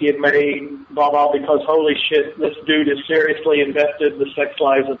Stacy had made, blah blah, because holy shit, this dude is seriously invested in the sex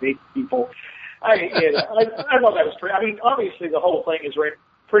lives of ink people. I thought that was pretty. I mean, obviously the whole thing is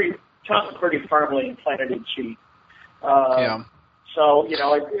pretty firmly implanted in cheat. So,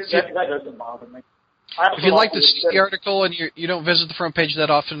 that doesn't bother me. If you'd like to see the article and you don't visit the front page that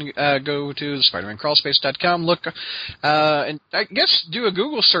often, go to SpidermanCrawlspace.com, look, and I guess do a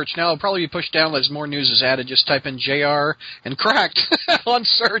Google search now. It'll probably be pushed down as more news is added. Just type in JR and Cracked on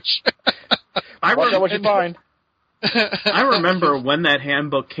search. Watch out what you find. I remember when that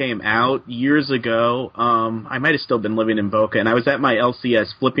handbook came out years ago. I might have still been living in Boca, and I was at my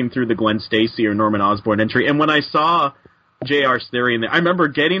LCS flipping through the Gwen Stacy or Norman Osborn entry, and when I saw JR's theory in there, I remember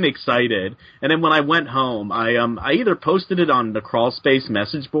getting excited, and then when I went home, I either posted it on the Crawlspace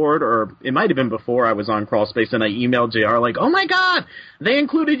message board, or it might have been before I was on Crawlspace, and I emailed JR like, "Oh my god, they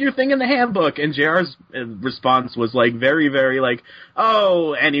included your thing in the handbook," and JR's response was very, very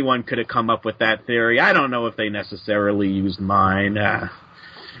 "Oh, anyone could have come up with that theory. I don't know if they necessarily used mine." Now,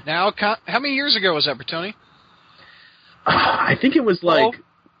 how many years ago was that, Bertoni? I think it was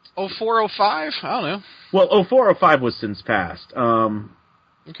 04, 05? I don't know. Well, 04, 05 was since passed.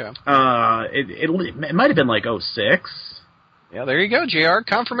 Okay. It might have been 06. Yeah, there you go, JR.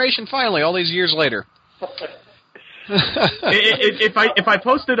 Confirmation finally, all these years later. If I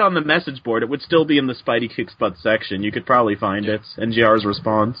posted on the message board, it would still be in the Spidey Kicks Butt section. You could probably find it, and JR's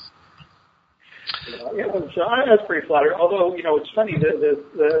response. That's pretty flattering. Although, it's funny,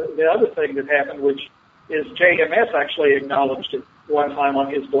 the other thing that happened, which is JMS actually acknowledged it one time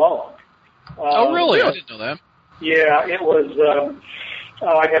on his blog. Oh, really? I didn't know that. Yeah, it was,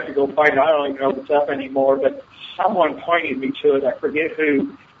 I'd have to go find it. I don't even know if it's up anymore, but someone pointed me to it. I forget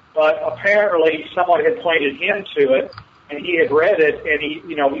who. But apparently someone had pointed him to it, and he had read it, and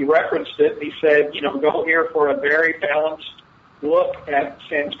he referenced it, and he said, go here for a very balanced look at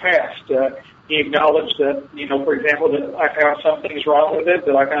Sins Past. He acknowledged that, for example, that I found some things wrong with it,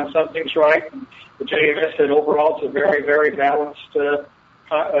 that I found some things right. And the JMS said overall it's a very, very balanced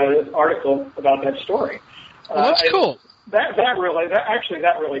article about that story. Well, that's cool. That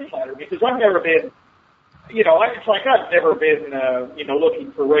really flattered me, because I've never been, it's like I've never been,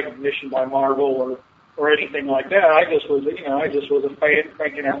 looking for recognition by Marvel or anything like that. I just was a fan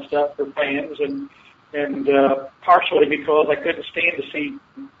cranking out stuff for fans, and partially because I couldn't stand to see.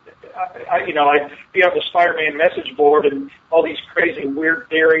 I'd be on the Spider-Man message board, and all these crazy, weird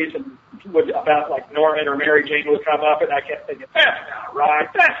theories about Norman or Mary Jane would come up, and I kept thinking, that's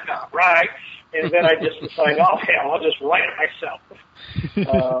not right. And then I just decided, oh, hell, I'll just write it myself.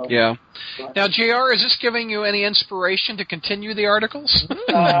 Yeah. Now, JR, is this giving you any inspiration to continue the articles?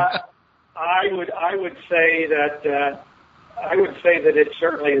 I would say that it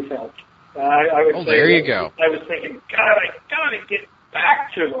certainly has helped. I would say there you go. I was thinking, God, I gotta get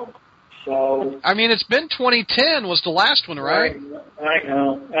back to them. So I mean, it's been 2010 was the last one, right? I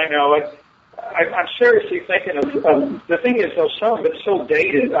know. I'm seriously thinking of the thing is, though, some of it's so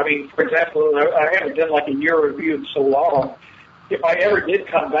dated. I mean, for example, I haven't done a year review in so long. If I ever did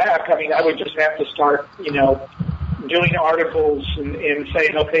come back, I mean, I would just have to start, doing articles and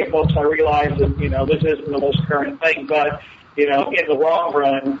saying, okay, folks, I realize that, this isn't the most current thing, but, in the long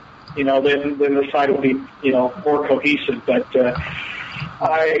run, then the site will be, more cohesive. But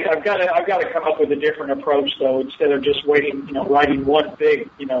I've got to come up with a different approach, though, instead of just writing one big,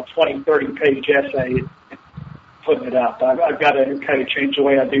 20, 30-page essay. putting it out. I've got to kind of change the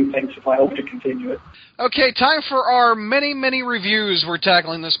way I do things if I hope to continue it. Okay, time for our many, many reviews we're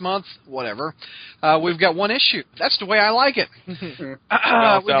tackling this month. Whatever. We've got one issue. That's the way I like it. We've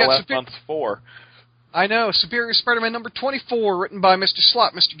got last month's 4. I know. Superior Spider-Man number 24, written by Mr.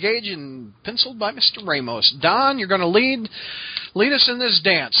 Slott, Mr. Gage, and penciled by Mr. Ramos. Don, you're going to lead us in this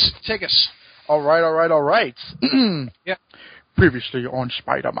dance. Take us. All right. Yeah. Previously on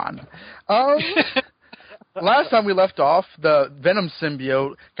Spider-Man. Last time we left off, the Venom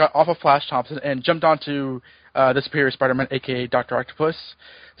symbiote got off of Flash Thompson and jumped onto the Superior Spider-Man, a.k.a. Dr. Octopus.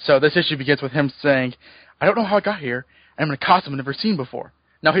 So this issue begins with him saying, I don't know how I got here. I'm in a costume I've never seen before.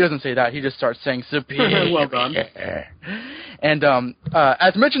 No, he doesn't say that. He just starts saying, Superior. Well done. And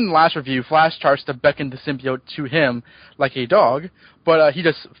as mentioned in the last review, Flash starts to beckon the symbiote to him like a dog, but he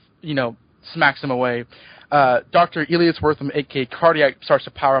just, smacks him away. Dr. Elias Wortham, a.k.a. Cardiac, starts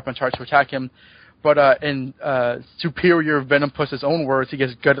to power up and starts to attack him, but in Superior Venom Puss's own words, he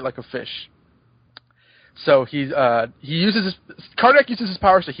gets gutted like a fish. So Cardiac uses his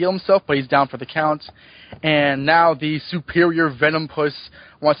powers to heal himself, but he's down for the count. And now the Superior Venom Puss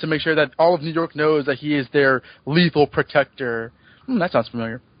wants to make sure that all of New York knows that he is their lethal protector. That sounds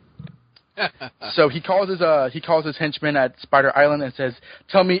familiar. So he calls his henchmen at Spider Island and says,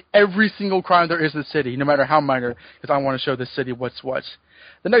 "Tell me every single crime there is in the city, no matter how minor, because I want to show this city what's what."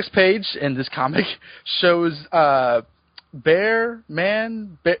 The next page in this comic shows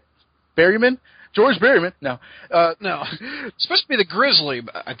Berryman. George Berryman? No. No. It's supposed to be the Grizzly,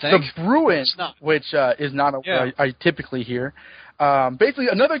 I think. The Bruin, which is not what I typically hear. Basically,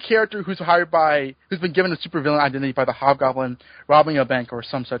 another character who's been given a supervillain identity by the Hobgoblin robbing a bank or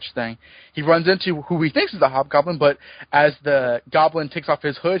some such thing. He runs into who he thinks is the Hobgoblin, but as the Goblin takes off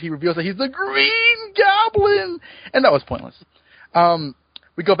his hood, he reveals that he's the Green Goblin! And that was pointless.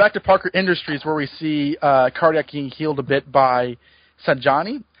 We go back to Parker Industries where we see Cardiac getting healed a bit by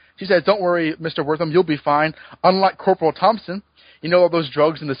Sanjani. She says, "Don't worry, Mr. Wortham, you'll be fine. Unlike Corporal Thompson, you know all those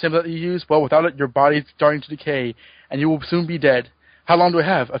drugs in the sim that you use? Well, without it, your body's starting to decay, and you will soon be dead. How long do I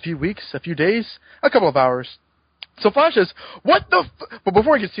have? A few weeks? A few days? A couple of hours." So Flash says, "What the But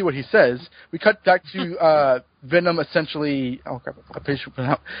before we can see what he says, we cut back to Venom essentially... Oh, crap.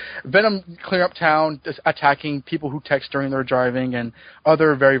 Venom clearing up town, attacking people who text during their driving, and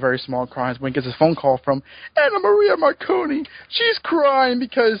other very, very small crimes. When he gets a phone call from Anna Maria Marconi. She's crying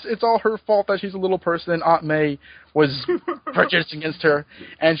because it's all her fault that she's a little person and Aunt May was prejudiced against her.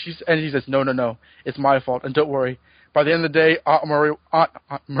 And he says, no, it's my fault, and don't worry. By the end of the day, Aunt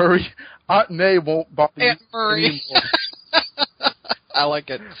May won't bother you anymore." I like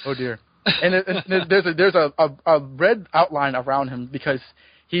it. Oh dear. And there's a red outline around him because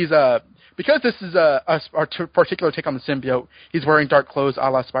because this is a particular take on the symbiote. He's wearing dark clothes,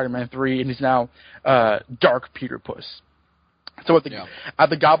 a la Spider-Man 3, and he's now Dark Peter Puss. So at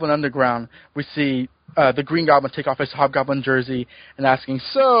the Goblin Underground, we see the Green Goblin take off his Hobgoblin jersey and asking,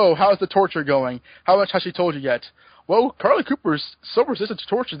 "So, how's the torture going? How much has she told you yet?" "Well, Carly Cooper's so resistant to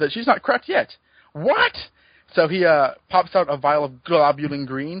torture that she's not cracked yet." "What?" So he pops out a vial of globulin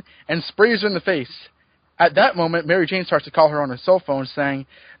green and sprays her in the face. At that moment, Mary Jane starts to call her on her cell phone saying,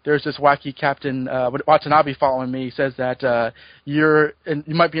 "There's this wacky Captain Watanabe following me. He says that you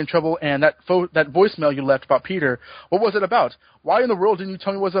might be in trouble, and that voicemail you left about Peter, what was it about? Why in the world didn't you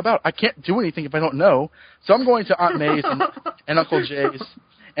tell me what it was about? I can't do anything if I don't know. So I'm going to Aunt May's and Uncle Jay's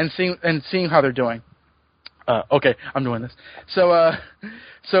and seeing how they're doing." Okay, I'm doing this. So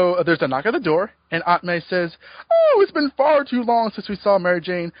there's a knock at the door, and Aunt May says, "Oh, it's been far too long since we saw Mary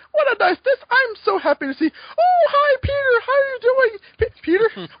Jane. What a nice this! I'm so happy to see. Oh, hi, Peter. How are you doing, Peter?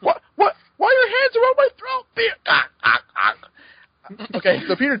 What? Why your hands around my throat, Peter?" Okay,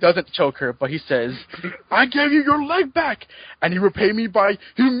 so Peter doesn't choke her, but he says, "I gave you your leg back, and you repay me by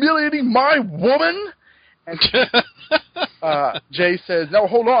humiliating my woman." And Jay says, "Now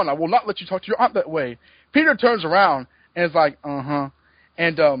hold on. I will not let you talk to your aunt that way." Peter turns around and is like, And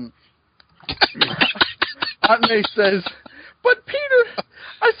Aunt May says, "But Peter,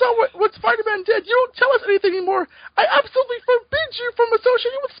 I saw what Spider-Man did. You don't tell us anything anymore. I absolutely forbid you from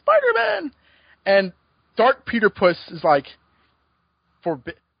associating with Spider-Man." And Dark Peter Puss is like,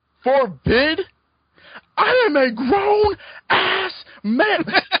 Forbid? I am a grown-ass man."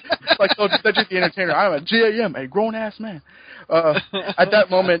 Like Cedric the Entertainer. I'm a GAM, a grown-ass man. At that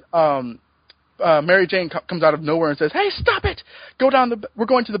moment, Mary Jane comes out of nowhere and says, "Hey, stop it! We're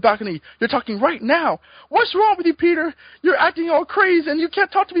going to the balcony. You're talking right now. What's wrong with you, Peter? You're acting all crazy and you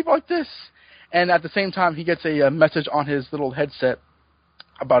can't talk to people like this." And at the same time, he gets a message on his little headset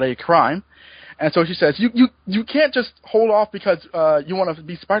about a crime. And so she says, you can't just hold off because you want to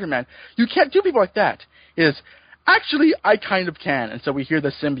be Spider-Man. You can't do people like that. actually, I kind of can. And so we hear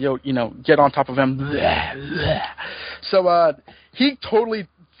the symbiote, get on top of him. So he totally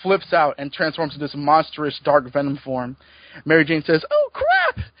flips out and transforms into this monstrous dark Venom form. Mary Jane says, "Oh,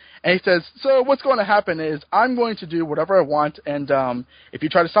 crap!" And he says, "So what's going to happen is I'm going to do whatever I want, and if you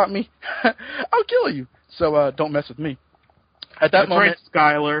try to stop me, I'll kill you. So don't mess with me." At that moment,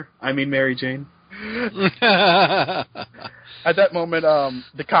 Skylar. I mean Mary Jane. At that moment,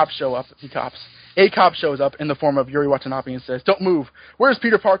 the cops show up. A cop shows up in the form of Yuri Watanabe and says, "Don't move. Where's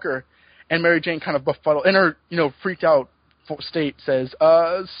Peter Parker?" And Mary Jane, kind of befuddled, in her freaked out state, says,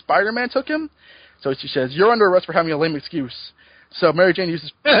 "Spider-Man took him." So she says, "You're under arrest for having a lame excuse." So Mary Jane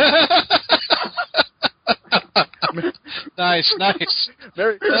uses. Nice.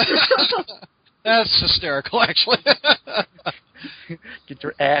 That's hysterical, actually. Get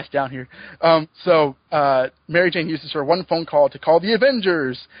your ass down here. So Mary Jane uses her one phone call to call the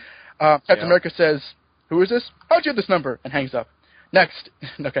Avengers. Captain America says, "Who is this? How'd you get this number?" and hangs up. Next.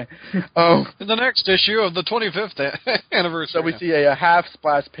 Okay. In the next issue of the 25th anniversary. So we see a half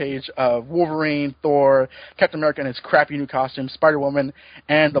splash page of Wolverine, Thor, Captain America in his crappy new costume, Spider-Woman,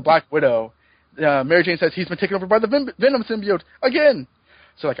 and the Black Widow. Mary Jane says he's been taken over by the Venom symbiote again.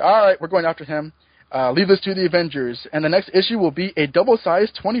 So all right, we're going after him. Leave this to the Avengers. And the next issue will be a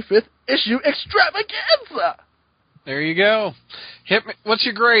double-sized 25th issue extravaganza. There you go. Hit me. What's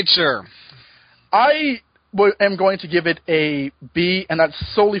your grade, sir? I am going to give it a B, and that's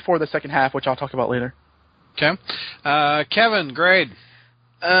solely for the second half, which I'll talk about later. Okay. Kevin, grade?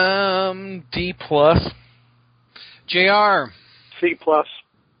 D+. JR? C+.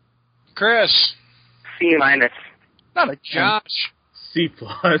 Chris? C-. Not again. Josh? C+.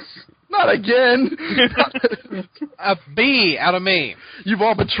 Not again. A B out of me. You've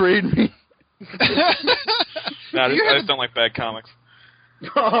all betrayed me. No, I just don't like bad comics.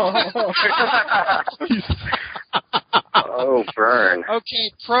 Oh, burn.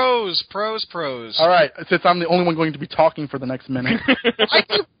 Okay, pros. All right, since I'm the only one going to be talking for the next minute. I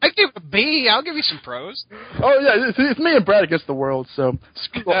give it a B. I'll give you some pros. Oh, yeah, it's me and Brad against the world, so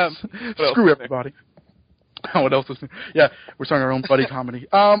screw everybody. What else is new? Yeah, we're starting our own buddy comedy.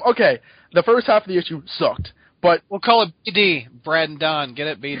 Okay, the first half of the issue sucked, but we'll call it BD. Brad and Don, get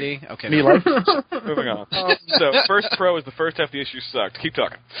it, BD? Okay. Me like. Moving on. So, first pro is the first half of the issue sucked. Keep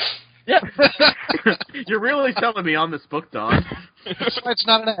talking. Yeah. You're really telling me on this book, Don. That's why it's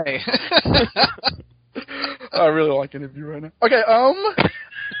not an A. I really don't like interview right now. Okay,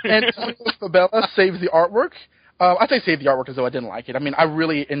 Antonio Fabella saves the artwork. I say save the artwork as though I didn't like it. I mean, I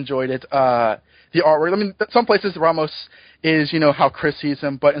really enjoyed it. The artwork. I mean, some places Ramos is, how Chris sees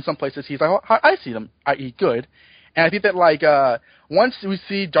him, but in some places he's like, how I see them, i.e. good. And I think that once we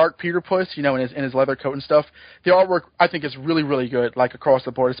see Dark Peter Puss, in his leather coat and stuff, the artwork I think is really, really good, across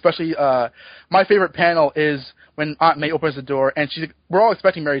the board. Especially my favorite panel is when Aunt May opens the door and we're all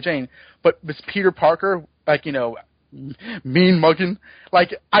expecting Mary Jane, but it's Peter Parker, mean mugging.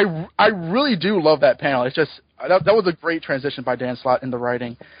 I really do love that panel. It's just that was a great transition by Dan Slott in the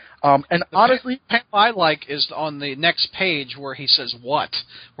writing. And honestly, the panel I like is on the next page where he says "what,"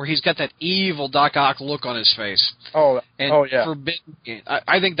 where he's got that evil Doc Ock look on his face. Oh yeah. Forbidden.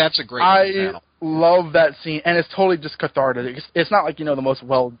 I think that's a great panel. I love that scene, and it's totally just cathartic. It's not the most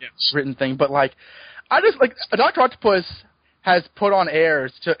well-written thing, but I just Dr. Octopus has put on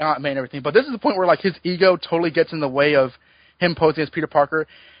airs to Aunt May and everything, but this is the point where his ego totally gets in the way of him posing as Peter Parker,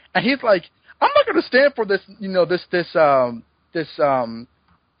 and he's like, I'm not going to stand for this,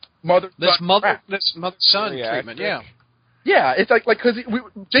 mother-son treatment. Yeah, it's because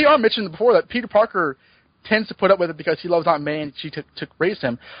JR mentioned before that Peter Parker tends to put up with it because he loves Aunt May and she took raise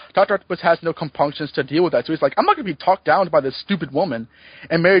him. Dr. Octopus has no compunctions to deal with that, so he's like, I'm not going to be talked down by this stupid woman.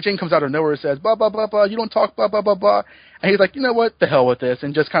 And Mary Jane comes out of nowhere and says, blah, blah, blah, blah, you don't talk, blah, blah, blah, blah. And he's like, you know what, the hell with this,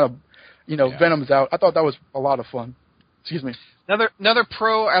 and just kind of, Venom's out. I thought that was a lot of fun. Excuse me. Another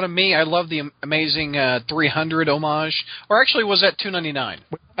pro out of me. I love the amazing 300 homage, or actually was that 299?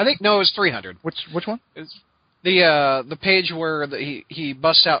 I think it was 300. Which one? It's the page where he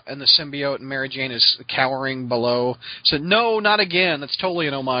busts out and the symbiote and Mary Jane is cowering below. Said no, not again. That's totally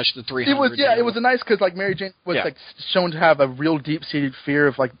an homage to the 300. It was nice because Mary Jane was shown to have a real deep-seated fear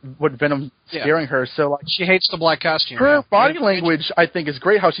of what Venom scaring her. So she hates the black costume. Her body language, I think, is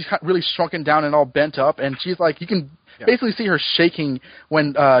great. How she's really shrunken down and all bent up, and she's you can basically see her shaking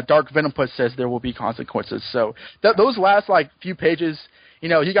when Dark Venom Puss says there will be consequences. So those last few pages,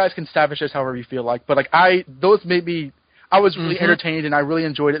 you guys can establish this however you feel like, but those made me. I was really entertained and I really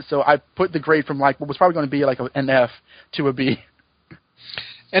enjoyed it. So I put the grade from what was probably going to be an F to a B.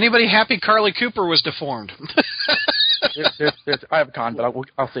 Anybody happy Carly Cooper was deformed? I have a con, but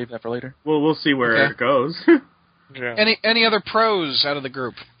I'll save that for later. Well, we'll see where it goes. Yeah. Any other pros out of the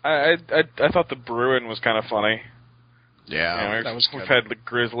group? I thought the Bruin was kind of funny. Yeah, that was good. We've had the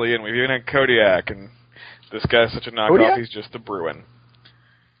Grizzly, and we've even had Kodiak, and this guy's such a knockoff, Kodiak? he's just the Bruin.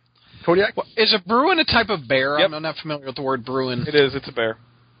 Kodiak? Well, is a Bruin a type of bear? Yep. I'm not familiar with the word Bruin. It is, it's a bear.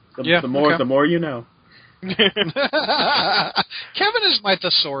 The more you know. Kevin is my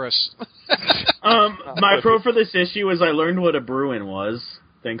thesaurus. My pro for this issue is I learned what a Bruin was.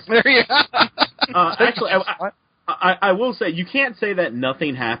 Thanks. There you go. Actually, I will say, you can't say that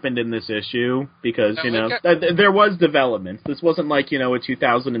nothing happened in this issue, because, there was development. This wasn't like, a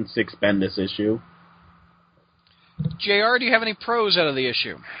 2006 Bendis issue. JR, do you have any pros out of the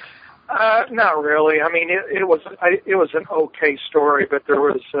issue? Not really. I mean, it was an okay story, but there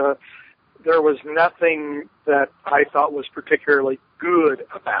was nothing that I thought was particularly good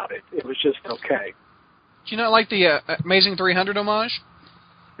about it. It was just okay. Do you not like the Amazing 300 homage?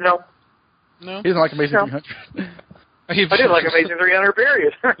 No. No? He doesn't like Amazing 300. I didn't like Amazing 300,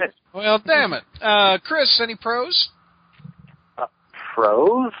 period. Well, damn it. Chris, any pros?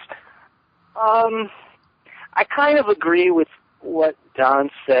 Pros? I kind of agree with what Don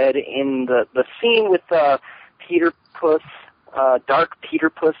said in the scene with Peter Puss, Dark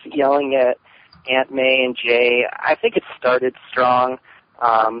Peter Puss yelling at Aunt May and Jay. I think it started strong.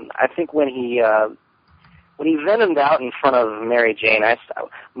 I think when he venomed out in front of Mary Jane,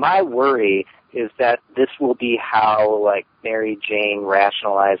 my worry is that this will be how Mary Jane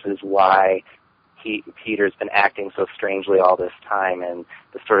rationalizes why Peter's been acting so strangely all this time, and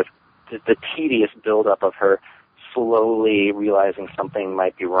the sort of the tedious buildup of her slowly realizing something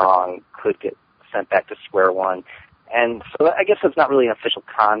might be wrong could get sent back to square one. And so I guess it's not really an official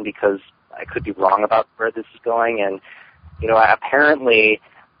con, because I could be wrong about where this is going. And, apparently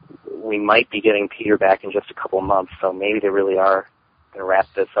we might be getting Peter back in just a couple of months, so maybe they really are going to wrap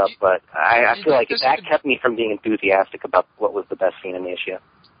this up. But I feel like that kept me from being enthusiastic about what was the best scene in the issue.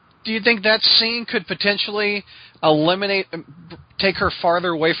 Do you think that scene could potentially take her farther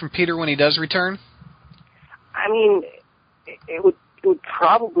away from Peter when he does return? I mean, it would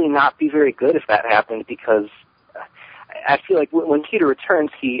probably not be very good if that happened, because I feel like when Peter returns,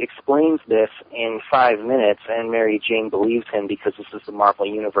 he explains this in 5 minutes, and Mary Jane believes him because this is the Marvel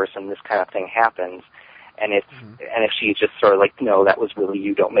Universe and this kind of thing happens. And if she just sort of no, that was really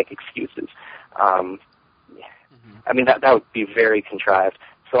you, don't make excuses. I mean, that would be very contrived.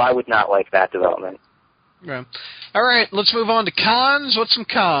 So I would not like that development. Yeah. All right, let's move on to cons. What's some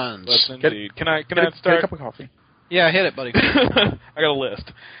cons? Let's indeed. Can I start? Get a cup of coffee. Yeah, hit it, buddy. I got a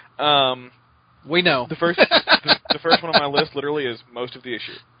list. We know. The first one on my list literally is most of the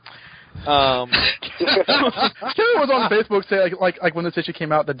issue. Kevin was on Facebook saying like when this issue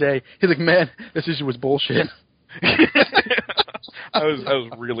came out the day, he's like, man, this issue was bullshit. I was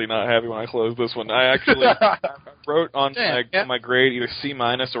really not happy when I closed this one. I actually wrote on my grade either C-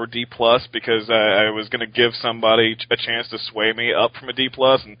 or D+, because I was going to give somebody a chance to sway me up from a D+,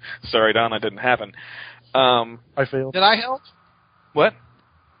 and sorry, Don, that didn't happen. I failed. Did I help? What?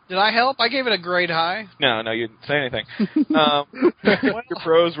 Did I help? I gave it a grade high. No, you didn't say anything. Your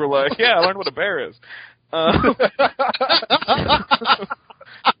pros were like, yeah, I learned what a bear is.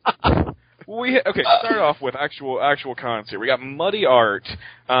 Start off with actual cons here. We got muddy art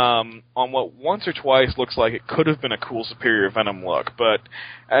on what once or twice looks like it could have been a cool Superior Venom look, but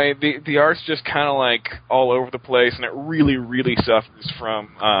the art's just kind of all over the place, and it really, really suffers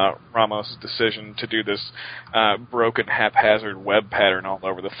from Ramos' decision to do this broken, haphazard web pattern all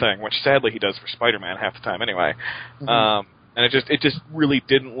over the thing, which sadly he does for Spider-Man half the time anyway. Mm-hmm. And it just really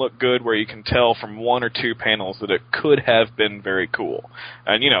didn't look good, where you can tell from one or two panels that it could have been very cool.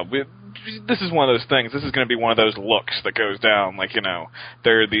 And, this is one of those things. This is going to be one of those looks that goes down.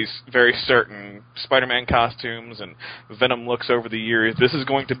 There are these very certain Spider-Man costumes and Venom looks over the years. This is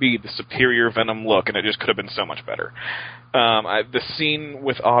going to be the superior Venom look, and it just could have been so much better. The scene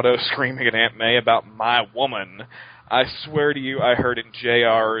with Otto screaming at Aunt May about my woman, I swear to you, I heard in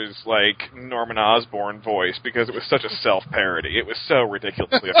JR's Norman Osborn voice, because it was such a self-parody. It was so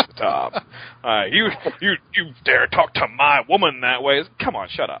ridiculously over the top. You dare talk to my woman that way? Come on,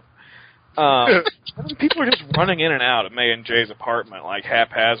 shut up. People are just running in and out of May and Jay's apartment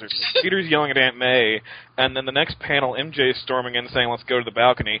haphazardly. Peter's yelling at Aunt May, and then the next panel, MJ's storming in saying, let's go to the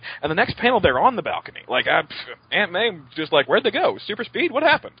balcony, and the next panel, they're on the balcony. Aunt May just where'd they go? Super speed? What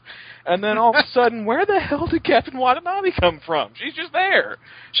happened? And then all of a sudden, where the hell did Captain Watanabe come from? She's just there.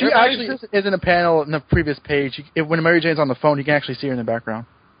 She actually is in a panel in the previous page. When Mary Jane's on the phone, you can actually see her in the background.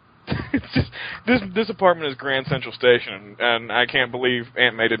 this apartment is Grand Central Station, and I can't believe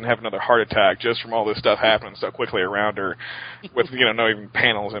Aunt May didn't have another heart attack just from all this stuff happening so quickly around her, with no even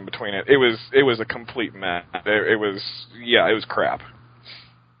panels in between it. It was a complete mess. It was crap.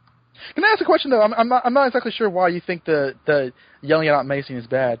 Can I ask a question though? I'm not exactly sure why you think the yelling at Aunt May scene is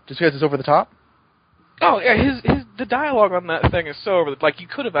bad. Just because it's over the top? Oh yeah, the dialogue on that thing is so over. Like, you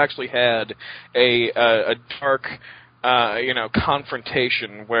could have actually had a dark,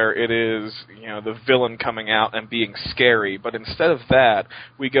 confrontation where it is, the villain coming out and being scary. But instead of that,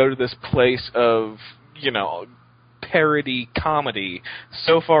 we go to this place of, parody comedy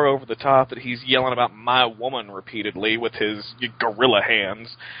so far over the top that he's yelling about my woman repeatedly with his gorilla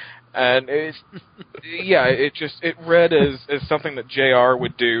hands. And it read as something that JR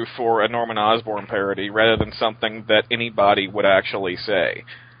would do for a Norman Osborn parody rather than something that anybody would actually say.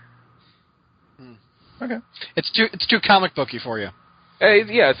 Okay. It's too comic booky for you.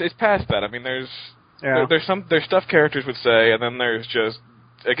 It's past that. I mean, there's stuff characters would say, and then there's just,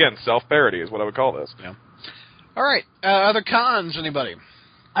 again, self-parody is what I would call this. Yeah. All right. Other cons, anybody?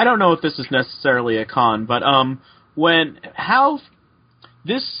 I don't know if this is necessarily a con, but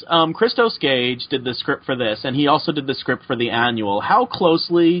Christos Gage did the script for this, and he also did the script for the annual. How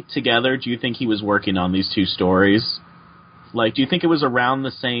closely together do you think he was working on these two stories? Like, do you think it was around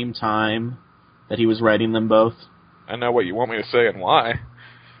the same time that he was writing them both? I know what you want me to say and why.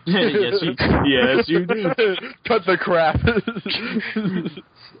 Yes, you do. Cut the crap.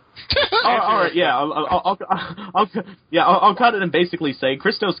 All right, yeah, I'll cut it and basically say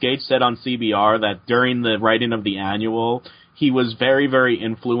Christos Gage said on CBR that during the writing of the annual, he was very, very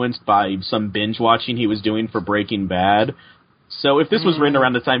influenced by some binge watching he was doing for Breaking Bad. So if this was written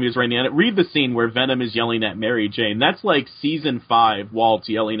around the time he was writing it, read the scene where Venom is yelling at Mary Jane. That's like season 5 Walt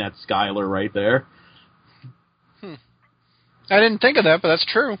yelling at Skyler right there. I didn't think of that, but that's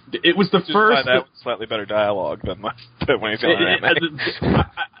true. It was the first. That was slightly better dialogue than when he's yelling at me.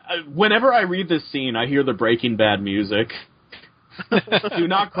 Whenever I read this scene, I hear the Breaking Bad music. Do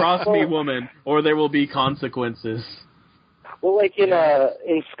not cross me, woman, or there will be consequences. Well, like in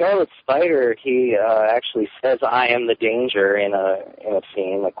Scarlet Spider, he actually says, "I am the danger" in a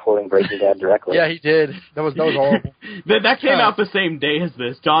scene, like quoting Breaking Bad directly. Yeah, he did. That was horrible. that came out the same day as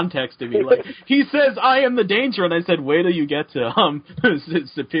this. John texted me like, he says, "I am the danger," and I said, "Wait till you get to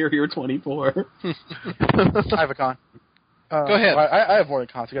Superior 24." I have a con. Go ahead. I have more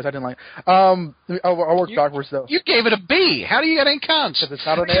cons because I didn't like. I'll work backwards though. You gave it a B. How do you get any cons? Because it's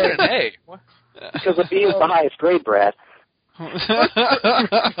not an A. An A. Because a B is the highest grade, Brad.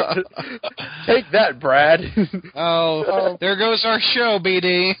 Take that, Brad. There goes our show,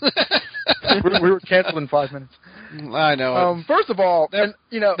 BD. we were canceled in 5 minutes. I know. First of all, then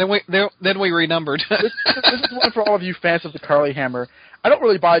we renumbered. this is one for all of you fans of the Carly Hammer. I don't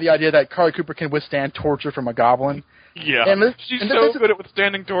really buy the idea that Carly Cooper can withstand torture from a goblin. Yeah, she's so good at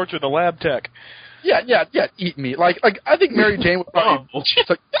withstanding torture. The lab tech. Yeah, eat me. Like I think Mary Jane would probably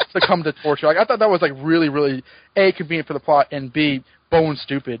succumb to torture. Like I thought that was like really, really A, convenient for the plot, and B, bone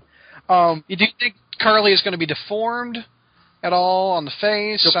stupid. Do you think Carly is going to be deformed at all on the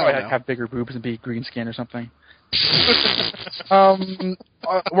face? She'll probably have bigger boobs and be green skin or something.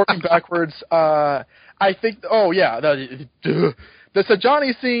 Working backwards, I think. Oh yeah, the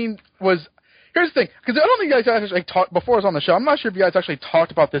Sajani scene was. Here's the thing, because I don't think you guys actually talked before I was on the show. I'm not sure if you guys actually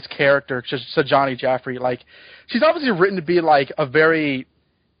talked about this character, Sajani Jaffrey. Like, she's obviously written to be like a very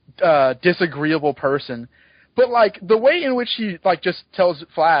disagreeable person, but like the way in which she like just tells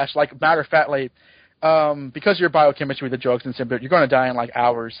Flash, like matter of factly, because your biochemistry with the drugs and symbiote, you're going to die in like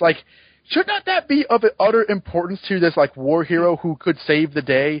hours. Like, should not that be of utter importance to this like war hero who could save the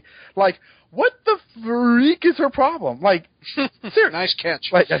day? Like, what the freak is her problem? Like, seriously. Nice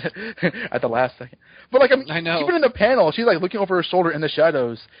catch. Like, at the last second. But, like, I know. Even in the panel, she's, like, looking over her shoulder in the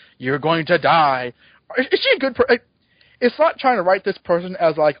shadows. You're going to die. Is she a good person? It's not trying to write this person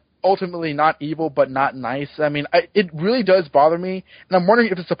as, like, ultimately not evil but not nice. I mean, it really does bother me. And I'm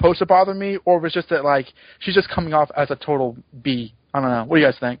wondering if it's supposed to bother me or if it's just that, like, she's just coming off as a total B. I don't know. What do you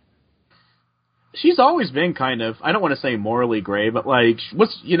guys think? She's always been kind of, I don't want to say morally gray, but like,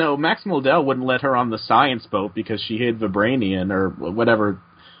 Max Modell wouldn't let her on the science boat because she hid Vibranium or whatever,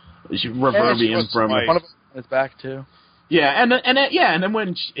 Reverbium from one of them on his back too. Yeah, and then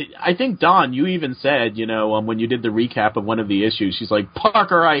when I think Don, you even said, when you did the recap of one of the issues, she's like,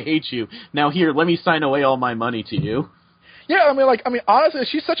 "Parker, I hate you. Now here, let me sign away all my money to you." Yeah, I mean, honestly,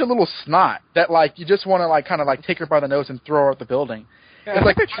 she's such a little snot that like you just want to like kind of like take her by the nose and throw her out the building. Yeah, it's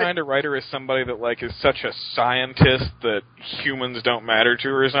like they're trying to write her as somebody that like is such a scientist that humans don't matter to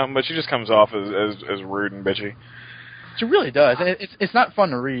her or something, but she just comes off as rude and bitchy. She really does. And it's not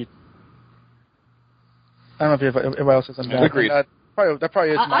fun to read. I don't know if everybody else has something. Agreed. That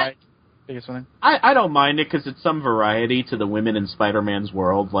probably is my biggest one. I don't mind it because it's some variety to the women in Spider-Man's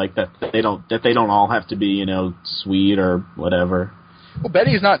world, like that they don't all have to be sweet or whatever. Well,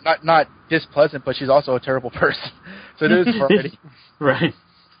 Betty's not displeasant, but she's also a terrible person. So it is variety. Right.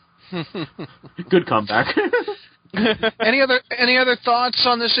 Good comeback. Any other thoughts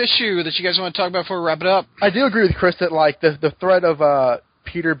on this issue that you guys want to talk about before we wrap it up? I do agree with Chris that the threat of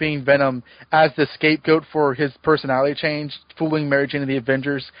Peter being Venom as the scapegoat for his personality change, fooling Mary Jane and the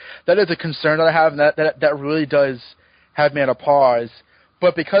Avengers, that is a concern that I have, and that really does have me at a pause.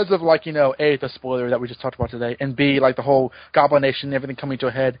 But because of A, the spoiler that we just talked about today, and B, the whole Goblin Nation and everything coming to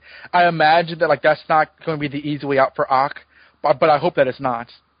a head, I imagine that that's not going to be the easy way out for Ock. But I hope that it's not.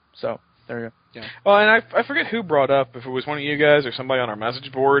 So there you go. Yeah. Well, and I forget who brought up, if it was one of you guys or somebody on our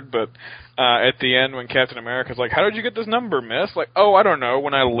message board, but at the end when Captain America's like, how did you get this number, miss? Oh, I don't know,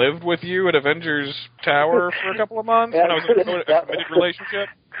 when I lived with you at Avengers Tower for a couple of months, when I was in a committed relationship.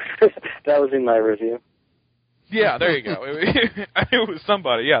 That was in my review. Yeah, there you go. It was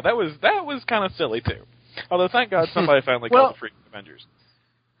somebody. Yeah, that was kind of silly, too. Although, thank God, somebody finally called the freaking Avengers.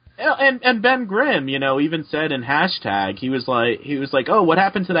 And Ben Grimm, even said in hashtag, he was like, oh, what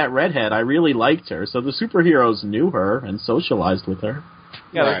happened to that redhead? I really liked her. So the superheroes knew her and socialized with her.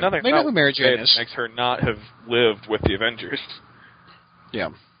 Yeah, there's nothing they know who Mary Jane is. That makes her not have lived with the Avengers. Yeah.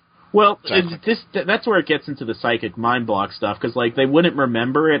 Well, that's where it gets into the psychic mind block stuff, because they wouldn't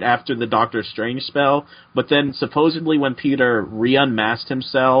remember it after the Doctor Strange spell, but then supposedly when Peter re-unmasked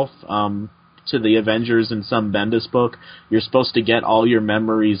himself, to the Avengers in some Bendis book, you're supposed to get all your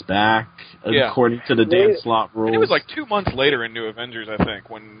memories back according to the Dan Slott rules. And it was 2 months later in New Avengers, I think,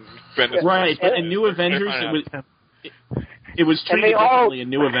 when Bendis... Right, but in New Avengers, it was treated differently in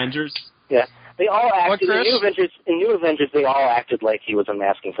New Avengers. Yeah, they all acted... In New Avengers, they all acted like he was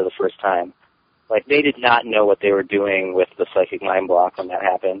unmasking for the first time. They did not know what they were doing with the psychic mind block when that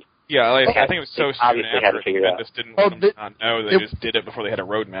happened. Yeah, I think it was so soon after Bendis didn't want them to not know. They just did it before they had a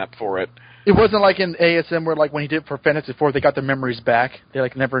roadmap for it. It wasn't like in ASM where when he did it for Fantastic Four, they got the memories back. They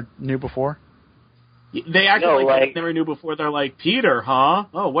never knew before. They acted they never knew before. They're like, Peter, huh?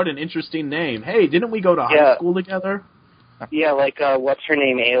 Oh, what an interesting name. Hey, didn't we go to high school together? Yeah, what's her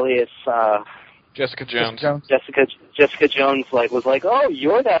name? Alias Jessica Jones. Jessica Jones was like, oh,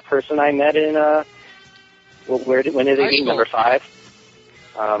 you're that person I met in when did they meet? Number 5.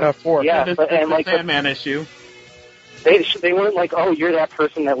 4. Yeah, the Sandman issue. They weren't like, oh, you're that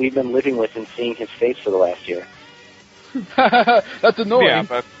person that we've been living with and seeing his face for the last year. That's annoying. Yeah,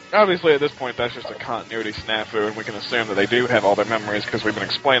 but obviously at this point that's just a continuity snafu, and we can assume that they do have all their memories because we've been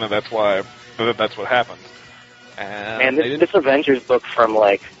explaining that's what happened. And this Avengers book from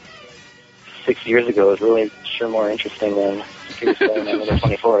 6 years ago is really sure more interesting than number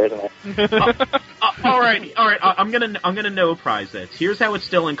 24, isn't it? All right. I'm gonna no prize this. Here's how it's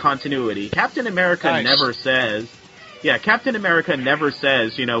still in continuity. Captain America never says. Yeah, Captain America never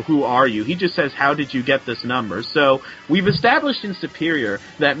says, who are you? He just says, how did you get this number? So we've established in Superior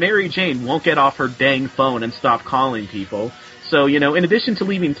that Mary Jane won't get off her dang phone and stop calling people. So, in addition to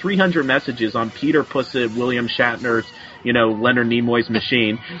leaving 300 messages on Peter Pussett, William Shatner's, Leonard Nimoy's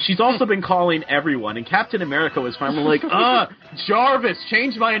machine, she's also been calling everyone. And Captain America was finally like, Jarvis,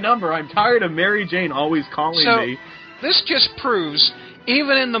 change my number. I'm tired of Mary Jane always calling me. This just proves,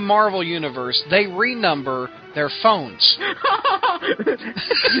 even in the Marvel Universe, they renumber their phones.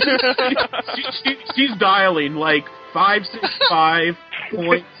 She's dialing 565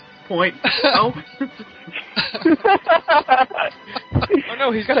 point. Oh. Oh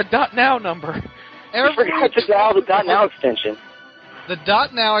no, he's got a .now number. You forgot to dial the .now extension. The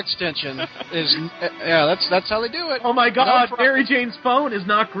 .now extension is that's how they do it. Oh my God, Mary Jane's phone is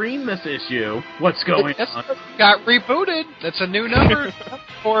not green this issue. What's going on? Got rebooted. That's a new number.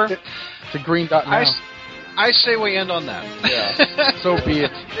 It's a green .now. I say we end on that. Yeah. So be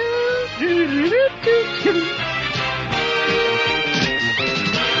it.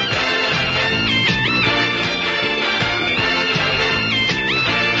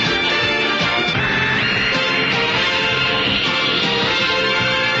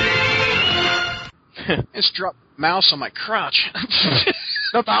 Just dropped mouse on my crotch.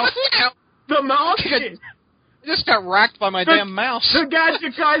 The mouse? The mouse? I just got racked by my damn mouse. The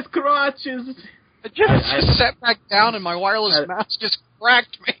gadget guy's crotches. I just sat back down and my wireless mouse just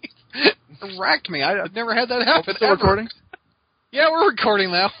racked me. It racked me. I've never had that happen. Still recording? Yeah, we're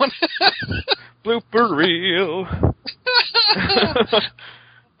recording that one. Blooper reel.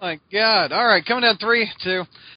 Oh my God. All right, coming down 3, 2.